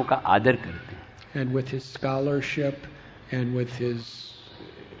 वैष्णवों का आदर करते हैं. And with his scholarship and with his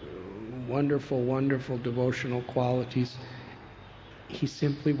wonderful, wonderful devotional qualities, he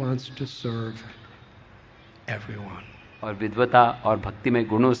simply wants to serve everyone. और विद्वता और भक्तिमय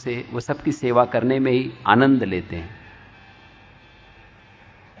गुणों से वो सबकी सेवा करने में ही आनंद लेते हैं.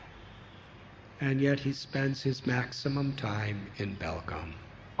 And yet he spends his maximum time in Belgaum.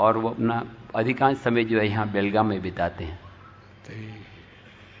 और वो अपना अधिकांश समय जो है यहाँ बेलगाम में बिताते हैं.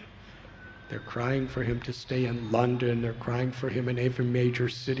 They're crying for him to stay in London. They're crying for him in every major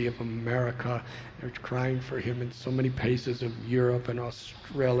city of America. They're crying for him in so many places of Europe and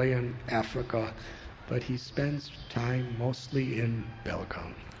Australia and Africa. But he spends time mostly in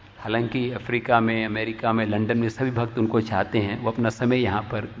Belgaum. हालांकि Africa में, America में, London में सभी भक्त उनको चाहते हैं. वो अपना समय यहाँ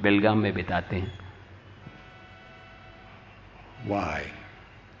पर बेलगाम में बिताते हैं. Why?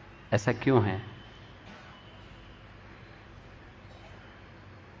 ऐसा क्यों है?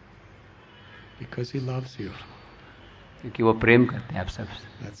 Because he loves you. क्योंकि वो प्रेम करते हैं आप सबसे.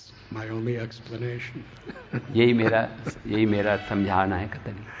 That's my only explanation. यही मेरा समझाना है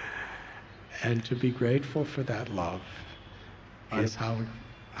कतई. And to be grateful for that love is how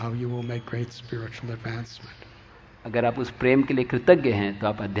you will make great spiritual advancement. अगर आप उस प्रेम के लिए कृतज्ञ हैं तो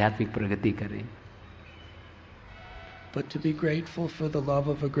आप आध्यात्मिक प्रगति करें. But to be grateful for the love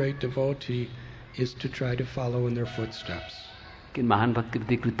of a great devotee is to try to follow in their footsteps. कि महान भक्त के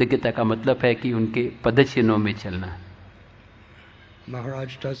प्रति कृतज्ञता का मतलब है कि उनके पदचिन्हों में चलना.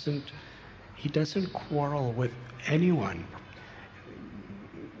 Maharaj doesn't quarrel with anyone.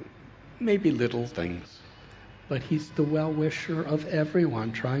 Maybe little things, but he's the well-wisher of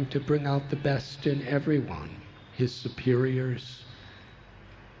everyone, trying to bring out the best in everyone. His superiors,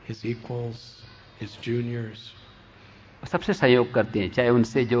 his equals, his juniors. सबसे सहयोग करते हैं, चाहे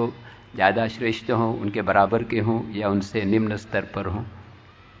उनसे जो ज़्यादा श्रेष्ठ हों, उनके बराबर के हों या उनसे निम्न स्तर पर हों.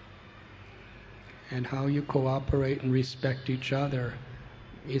 And how you cooperate and respect each other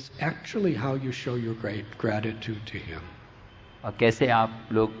is actually how you show your great gratitude to him. और कैसे आप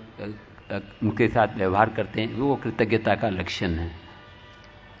लोग उनके साथ व्यवहार करते हैं वो कृतज्ञता का लक्षण है.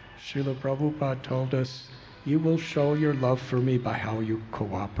 Srila Prabhupada told us, you will show your love for me by how you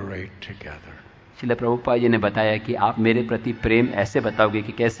cooperate together. Srila Prabhupada ji ने बताया कि आप मेरे प्रति प्रेम ऐसे बताओगे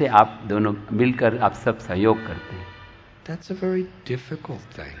कि कैसे आप दोनों मिलकर आप सब सहयोग करते हैं. That's a very difficult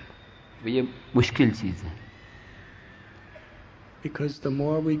thing. ये मुश्किल चीज है. Because the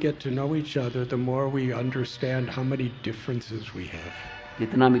more we get to know each other, the more we understand how many differences we have.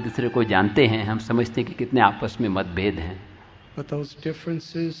 जितना हम एक दूसरे को जानते हैं हम समझते हैं कि कितने आपस में मतभेद हैं. But those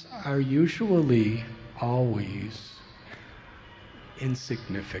differences are usually always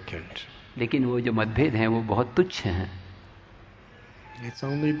insignificant. लेकिन वो जो मतभेद हैं वो बहुत तुच्छ हैं. It's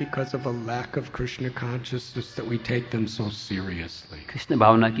only because of a lack of Krishna consciousness that we take them so seriously. Krishna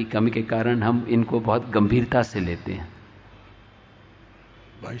भावना की कमी के कारण हम इनको बहुत गंभीरता से लेते हैं.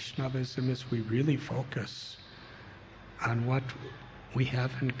 Vaishnavism is we really focus on what we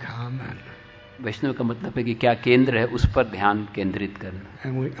have in common. वैष्णव का मतलब है कि क्या केंद्र है उस पर ध्यान केंद्रित करना.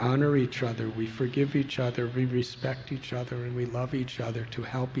 And we honor each other, we forgive each other, we respect each other, and we love each other to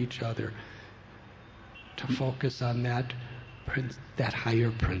help each other to focus on that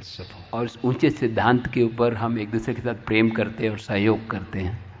higher principle. और इस ऊंचे सिद्धांत के ऊपर हम एक दूसरे के साथ प्रेम करते हैं और सहयोग करते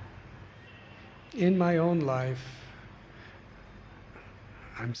हैं. In my own life,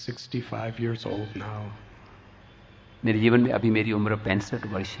 I'm 65 years old now. मेरे जीवन में अभी मेरी उम्र 65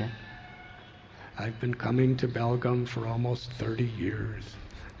 वर्ष है. I've been coming to Belgaum for almost 30 years.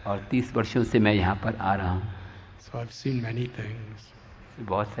 और 30 वर्षों से मैं यहाँ पर आ रहा हूँ. So I've seen many things.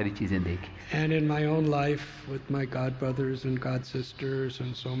 बहुत सारी चीजें देखी. And in my own life, with my god brothers and god sisters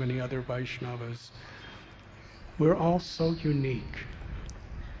and so many other Vaishnavas, we're all so unique.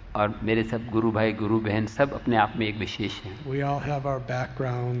 और मेरे सब गुरु भाई गुरु बहन सब अपने आप में एक विशेष हैं. We all have our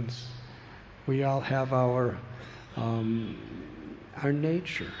backgrounds. We all have our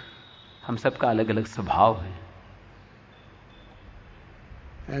nature. हम सबका अलग अलग स्वभाव है.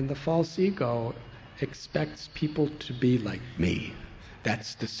 And the false ego expects people to be like me.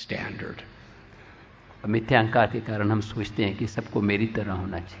 That's the standard. मिथ्या अहंकार के कारण हम सोचते हैं कि सबको मेरी तरह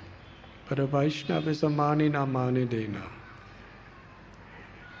होना चाहिए. But a Vaishnava is a mani na mani dena.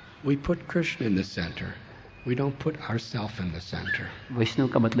 We put Krishna in the center. We don't put ourselves in the center. वैष्णव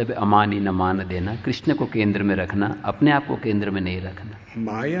का मतलब है अमानी न मान देना, कृष्ण को केंद्र में रखना, अपने आप को केंद्र में नहीं रखना.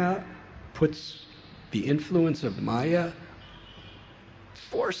 Maya puts the influence of Maya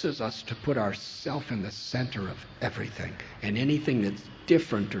forces us to put ourselves in the center of everything, and anything that's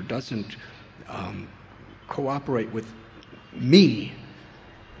different or doesn't cooperate with me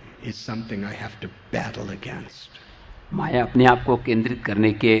is something I have to battle against. माया अपने आप को केंद्रित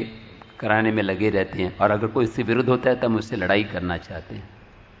करने के कराने में लगे रहते हैं, और अगर कोई इससे विरुद्ध होता है तब उससे लड़ाई करना चाहते हैं.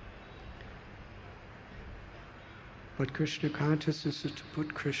 But Krishna consciousness is to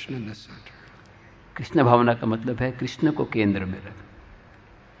put Krishna in the center. Krishna भावना का मतलब है कृष्ण को केंद्र में रखना.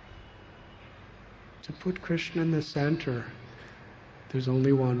 To put Krishna in the center, there's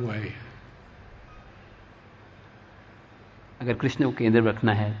only one way. अगर कृष्ण को केंद्र में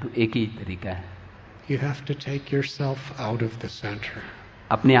रखना है तो एक ही तरीका है. You have to take yourself out of the center.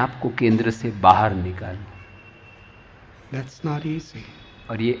 अपने आप को केंद्र से बाहर निकालना. That's not easy.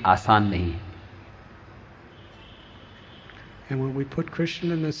 और ये आसान नहीं है. And when we put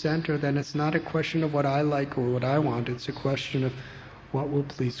Krishna in the center, then it's not a question of what I like or what I want. It's a question of what will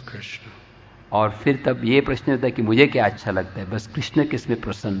please Krishna. और फिर तब ये प्रश्न होता है कि मुझे क्या अच्छा लगता है, बस कृष्ण किस में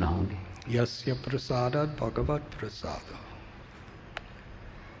प्रसन्न होंगे. Yasya prasadat bhagavat prasada.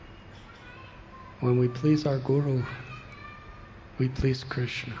 When we please our Guru, we please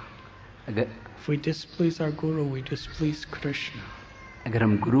Krishna. If we displease our Guru, we displease Krishna. अगर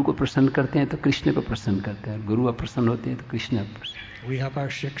हम गुरु को प्रसन्न करते हैं तो कृष्ण को प्रसन्न करते हैं, गुरु अप्रसन्न होते हैं तो कृष्ण प्रसन्न. We have our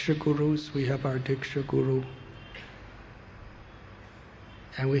Shiksha Gurus, we have our Diksha Guru,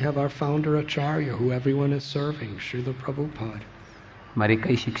 and we have our founder Acharya, who everyone is serving, Srila Prabhupada. हमारे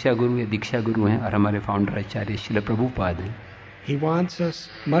कई शिक्षा गुरु या दीक्षा गुरु हैं और हमारे फाउंडर आचार्य श्रील प्रभुपाद हैं. He wants us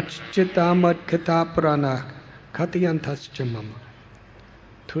machchita madkata prana khatyantascha mama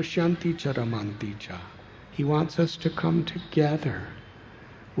tushyanti charamanti cha. He wants us to come together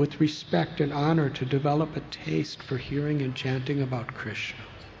with respect and honor to develop a taste for hearing and chanting about Krishna.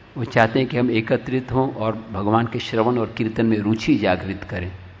 वो चाहते हैं कि हम एकत्रित हों और भगवान के श्रवण और कीर्तन में रुचि जागृत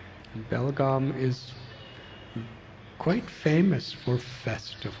करें. Belgaum is quite famous for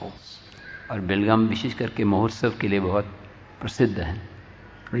festivals. और बेलगाम विशेष करके महोत्सव के लिए बहुत प्रसिद्ध है.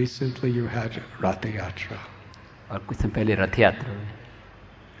 Recently you had Rath Yatra. और कुछ समय पहले रथ यात्रा हुई.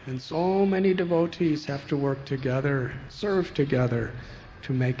 And so many devotees have to work together, serve together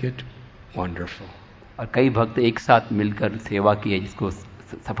to make it wonderful. और कई भक्त एक साथ मिलकर सेवा की है जिसको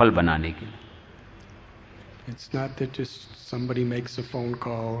सफल बनाने के लिए. It's not that just somebody makes a phone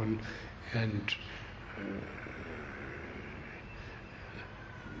call and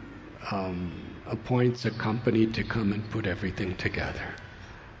appoints a company to come and put everything together.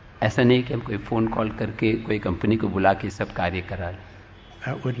 ऐसा नहीं कि हम कोई फोन कॉल करके कोई कंपनी को बुला के सब कार्य करा लें.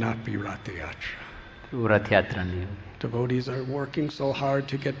 That would not be Rath Yatra. वो रथ यात्रा नहीं होगी. Devotees are working so hard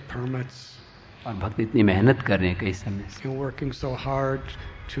to get permits. और भक्त इतनी मेहनत कर रहे हैं कई समय से. You're working so hard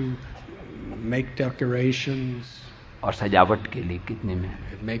to make decorations. और सजावट के लिए कितने में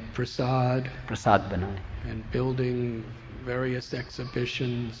Make prasad. प्रसाद बनाए. And building various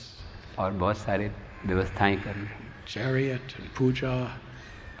exhibitions. और बहुत सारे व्यवस्थाएं करना. Chariot and puja.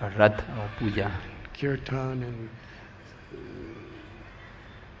 और रथ और पूजा. Kirtan and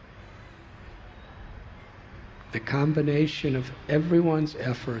the combination of everyone's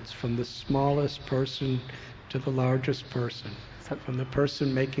efforts, from the smallest person to the largest person, from the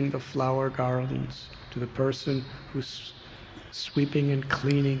person making the flower garlands to the person who's sweeping and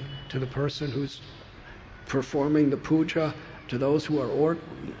cleaning, to the person who's performing the puja, to those who are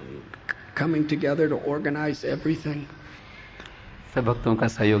coming together to organize everything. सब भक्तों का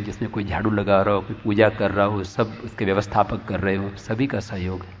सहयोग, जिसमें कोई झाड़ू लगा रहा हो, कोई पूजा कर रहा हो, सब उसके व्यवस्थापक कर रहे हो, सभी का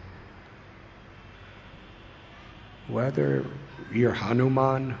सहयोग है. Whether you're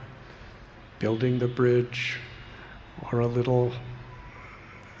Hanuman building the bridge or a little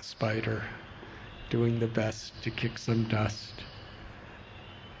spider doing the best to kick some dust,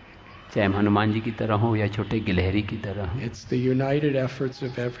 चाहे हम हनुमान जी की तरह हो या छोटे गिलहरी की तरह हो। It's the united efforts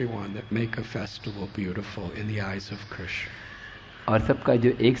of everyone that make a festival beautiful in the eyes of Krishna. और सबका जो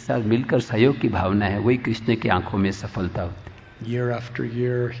एक साथ मिलकर सहयोग की भावना है वही कृष्ण की आंखों में सफलता होती है। Year after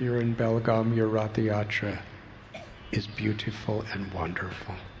year here in Belgaum, your Rath Yatra is beautiful and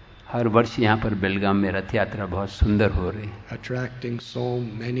wonderful. हर वर्ष यहाँ पर बेलगाम में रथ यात्रा बहुत सुंदर हो रही है, attracting so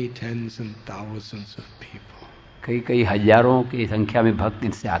many tens and thousands of people. कई कई हजारों की संख्या में भक्त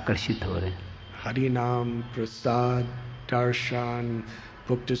इनसे आकर्षित हो रहे हैं। Harinam, Prasad, Darshan,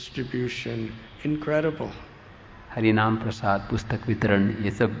 book distribution, incredible. हरिनाम प्रसाद, पुस्तक वितरण,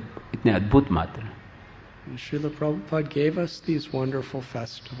 ये सब इतने अद्भुत मात्र हैं। And Srila Prabhupada gave us these wonderful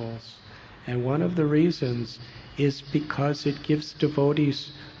festivals, and one of the reasons is because it gives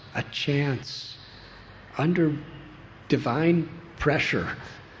devotees a chance under divine pressure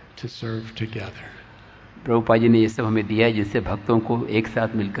to serve together. Prabhupada ji ने ये सब हमें दिया है जिससे भक्तों को एक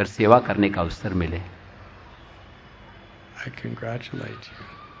साथ मिलकर सेवा करने का अवसर मिले। I congratulate you.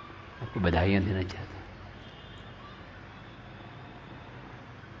 आपको बधाइयाँ देना चाहता हूँ।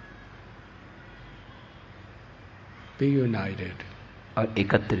 Be united और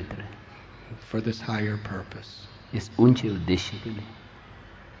एकत्रित रहे for this higher purpose. इस ऊंचे उद्देश्य के लिए।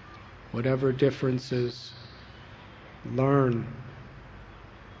 Whatever differences, learn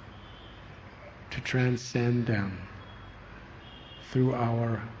to transcend them through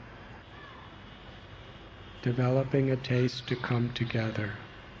our developing a taste to come together,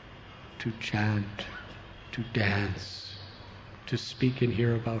 to chant, to dance, to speak and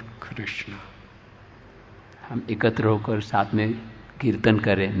hear about Krishna. हम एकत्र होकर साथ में कीर्तन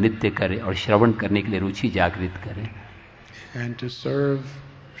करें, नृत्य करें और श्रवण करने के लिए रुचि जागृत करें। And to serve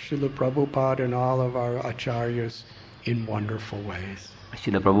Srila Prabhupada and all of our acharyas in wonderful ways.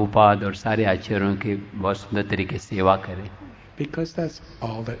 Srila Prabhupada और सारे आचार्यों के बहुत सुंदर तरीके से सेवा करें। Because that's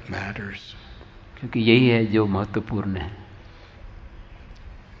all that matters. क्योंकि यही है जो महत्वपूर्ण है।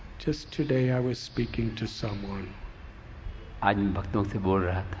 Just today I was speaking to someone. आज मैं भक्तों से बोल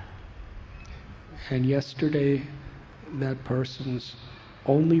रहा था। And yesterday, that person's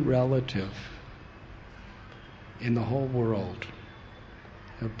only relative in the whole world,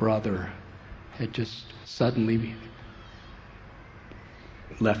 a brother, had just suddenly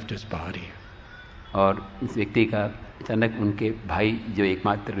left his body. और इस व्यक्ति का अचानक उनके भाई जो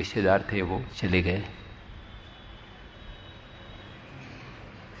एकमात्र रिश्तेदार थे वो चले गए।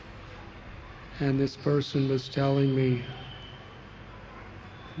 And this person was telling me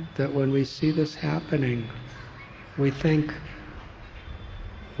that when we see this happening, we think,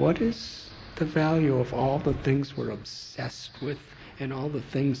 what is the value of all the things we're obsessed with and all the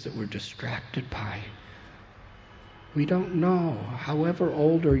things that we're distracted by? We don't know. However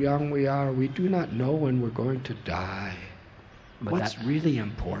old or young we are, we do not know when we're going to die. What's really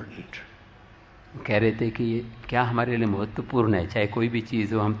important? कह रहे थे कि ये क्या हमारे लिए महत्वपूर्ण है, चाहे कोई भी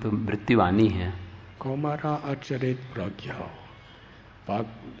चीज़ हो, हम तो मृत्युवानी हैं। Komara acharit pragyo.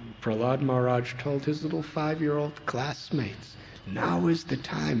 Prahlad Maharaj told his little 5-year-old classmates, now is the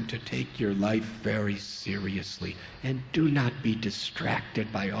time to take your life very seriously and do not be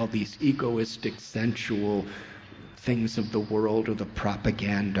distracted by all these egoistic, sensual things of the world or the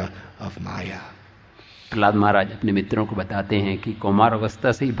propaganda of Maya. Prahlad महाराज अपने मित्रों को बताते हैं कि कौमार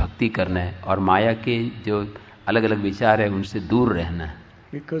अवस्था से ही भक्ति करना है और माया के जो अलग अलग विचार है उनसे दूर रहना है।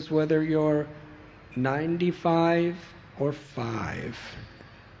 Because whether you're 95 or 5,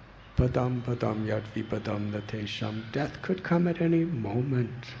 padam padam yat vipadam natesham, death could come at any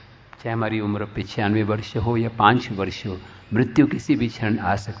moment. चाहे हमारी उम्र 95 वर्ष हो या 5 वर्ष हो, मृत्यु किसी भी क्षण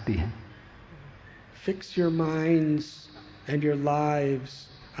आ सकती है। Fix your minds and your lives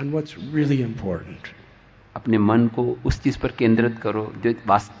on what's really important. अपने मन को उस चीज पर केंद्रित करो जो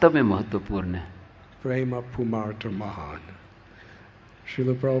वास्तव में महत्वपूर्ण है। Prema Pumarta Mahan.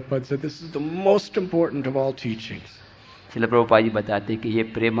 Srila Prabhupada said this is the most important of all teachings. Srila Prabhupada ji बताते हैं कि ये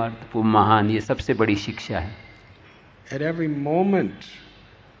प्रेमार्थ महान, ये सबसे बड़ी शिक्षा है। At every moment,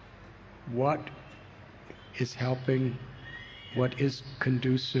 what is helping, what is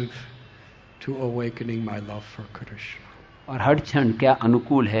conducive to awakening my love for Krishna. और हर क्षण क्या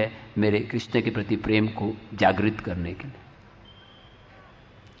अनुकूल है मेरे कृष्ण के प्रति प्रेम को जागृत करने के लिए।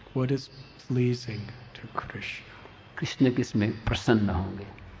 What is pleasing to Krishna. Krishna किसमें प्रसन्न होंगे।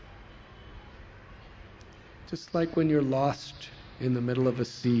 Just like when you're lost in the middle of a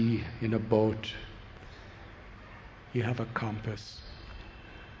sea in a boat, you have a compass.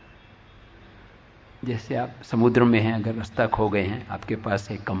 जैसे आप समुद्र में हैं, अगर रास्ता खो गए हैं, आपके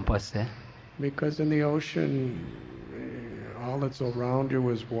पास एक कंपास है। Because in the ocean, all that's around you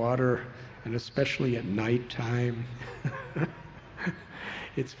is water, and especially at night time,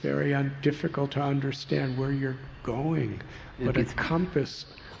 It's very difficult to understand where you're going, but a compass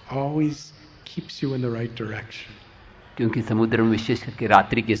always keeps you in the right direction. क्योंकि समुद्र में विशेष करके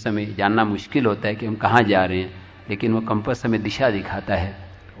रात्रि के समय जानना मुश्किल होता है कि हम कहाँ जा रहे हैं, लेकिन वो कंपास हमें दिशा दिखाता है.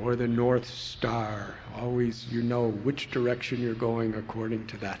 Or the North Star, always you know which direction you're going according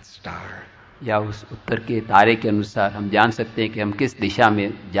to that star. या उस उत्तर के तारे के अनुसार हम जान सकते हैं कि हम किस दिशा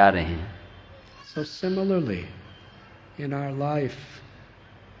में जा रहे हैं. So similarly, in our life,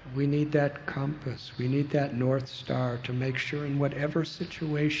 we need that compass, we need that North Star to make sure in whatever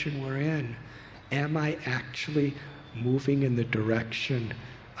situation we're in, am I actually moving in the direction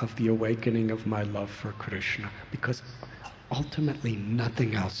of the awakening of my love for Krishna? Because ultimately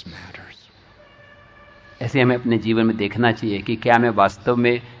nothing else matters. ऐसे हमें अपने जीवन में देखना चाहिए कि क्या मैं वास्तव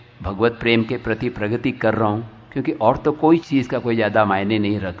में भगवत प्रेम के प्रति प्रगति कर रहा हूं, क्योंकि और तो कोई चीज का कोई ज्यादा मायने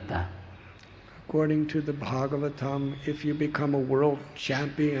नहीं रखता. According to the Bhagavatam, if you become a world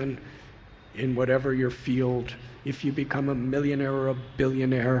champion in whatever your field, if you become a millionaire or a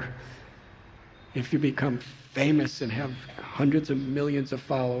billionaire, if you become famous and have hundreds of millions of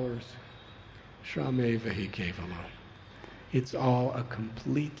followers, Shramevahi Kevalam. It's all a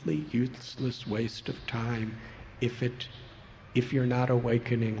completely useless waste of time if you're not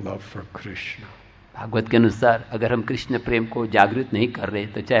awakening love for Krishna. Bhagavat के अनुसार अगर हम कृष्ण प्रेम को जागृत नहीं कर रहे,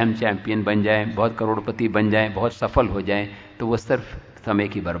 तो चाहे हम चैंपियन बन जाएं, बहुत करोड़पति बन जाएं, बहुत सफल हो जाएं, तो वो सिर्फ समय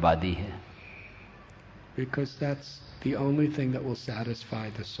की बर्बादी है. Because that's the only thing that will satisfy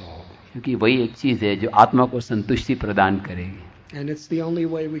the soul. क्योंकि वही एक चीज है जो आत्मा को संतुष्टि प्रदान करेगी. And it's the only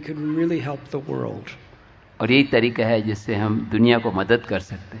way we can really help the world. और यही तरीका है जिससे हम दुनिया को मदद कर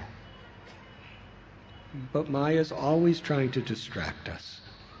सकते हैं. But Maya is always trying to distract us.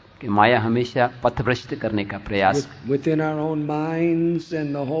 कि माया हमेशा पथभ्रष्ट करने का प्रयास. Within our own minds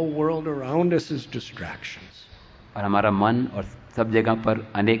and the whole world around us is distractions. और हमारा मन और सब जगह पर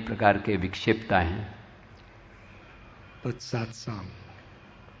अनेक प्रकार के विक्षेपता हैं. But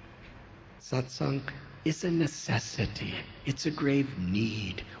satsang is a necessity. It's a grave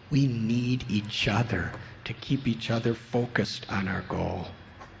need. We need each other to keep each other focused on our goal.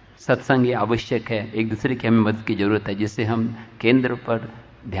 सत्संग ये आवश्यक है, एक दूसरे की हमें मदद की जरूरत है, जिससे हम केंद्र पर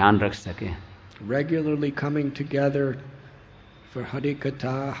ध्यान रख सकें. Regularly coming together for Hari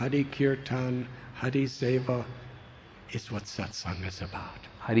Katha, Hari Kirtan, Hari Seva is what satsang is about.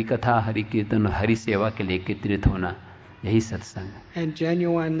 Hari कथा, हरि कीर्तन, हरि सेवा के लिए एकत्रित होना, यही सत्संग है. And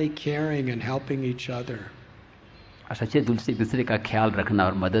genuinely caring and helping each other. और सच्चे दिल से दूसरे का ख्याल रखना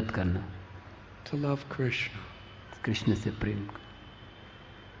और मदद करना. To love Krishna. कृष्ण से प्रेम.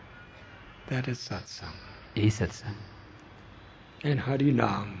 That is satsang. यही सत्संग. And Hari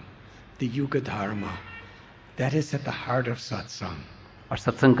Nam, the Yuga Dharma, that is at the heart of satsang. और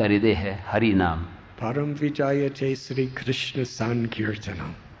सत्संग का हृदय है हरि नाम. Param Vijayate Sri Krishna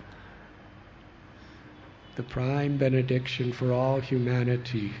Sankirtanam. The prime benediction for all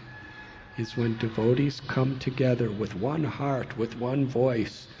humanity is when devotees come together with one heart, with one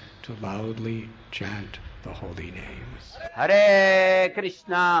voice, to loudly chant the holy names. Hare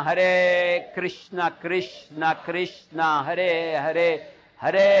Krishna, Krishna Krishna, Hare Hare,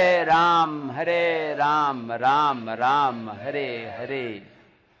 Hare Ram, Ram Ram, Hare Hare.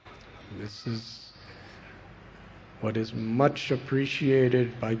 This is what is much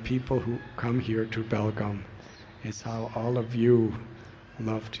appreciated by people who come here to Belgaum, is how all of you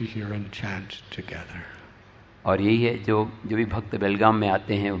love to hear and chant together. और यही है जो भी भक्त बेलगाम में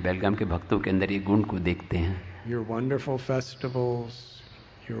आते हैं, वो बेलगाम के भक्तों के अंदर ये गुण को देखते हैं. Your wonderful festivals,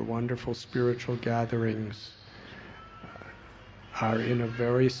 your wonderful spiritual gatherings are in a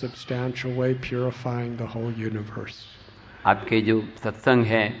very substantial way purifying the whole universe. आपके जो सत्संग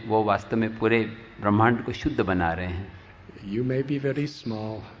हैं वो वास्तव में पूरे ब्रह्मांड को शुद्ध बना रहे हैं. You may be very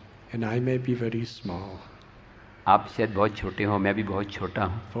small and I may be very small. आप शायद बहुत छोटे हो, मैं भी बहुत छोटा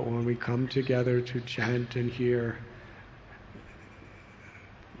हूँ. But when we come together to chant and hear,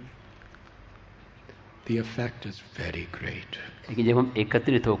 the effect is very great. लेकिन जब हम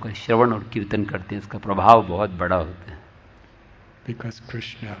एकत्रित होकर श्रवण और कीर्तन करते हैं, उसका प्रभाव बहुत बड़ा होता है. Because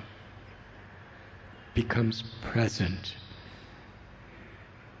Krishna becomes present.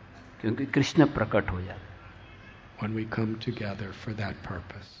 क्योंकि कृष्ण प्रकट हो जाता है. When we come together for that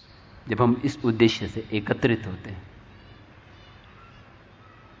purpose. जब हम इस उद्देश्य से एकत्रित होते हैं.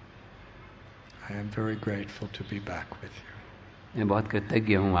 I am very grateful to be back with you. मैं बहुत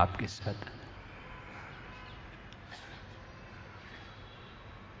कृतज्ञ हूँ आपके साथ.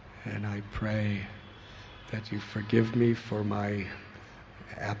 And I pray that you forgive me for my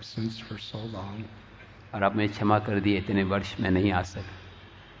absence for so long. और आप मुझे क्षमा कर दिए, इतने वर्ष में नहीं आ सका.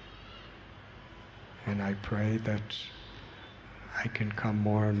 And I pray that I can come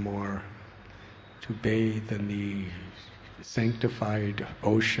more and more to bathe in the sanctified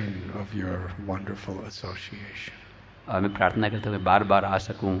ocean of your wonderful association. और मैं प्रार्थना करता हूँ बार बार आ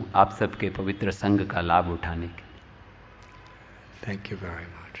सकूं आप सबके पवित्र संग का लाभ उठाने के। Thank you very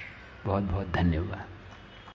much. बहुत बहुत धन्यवाद।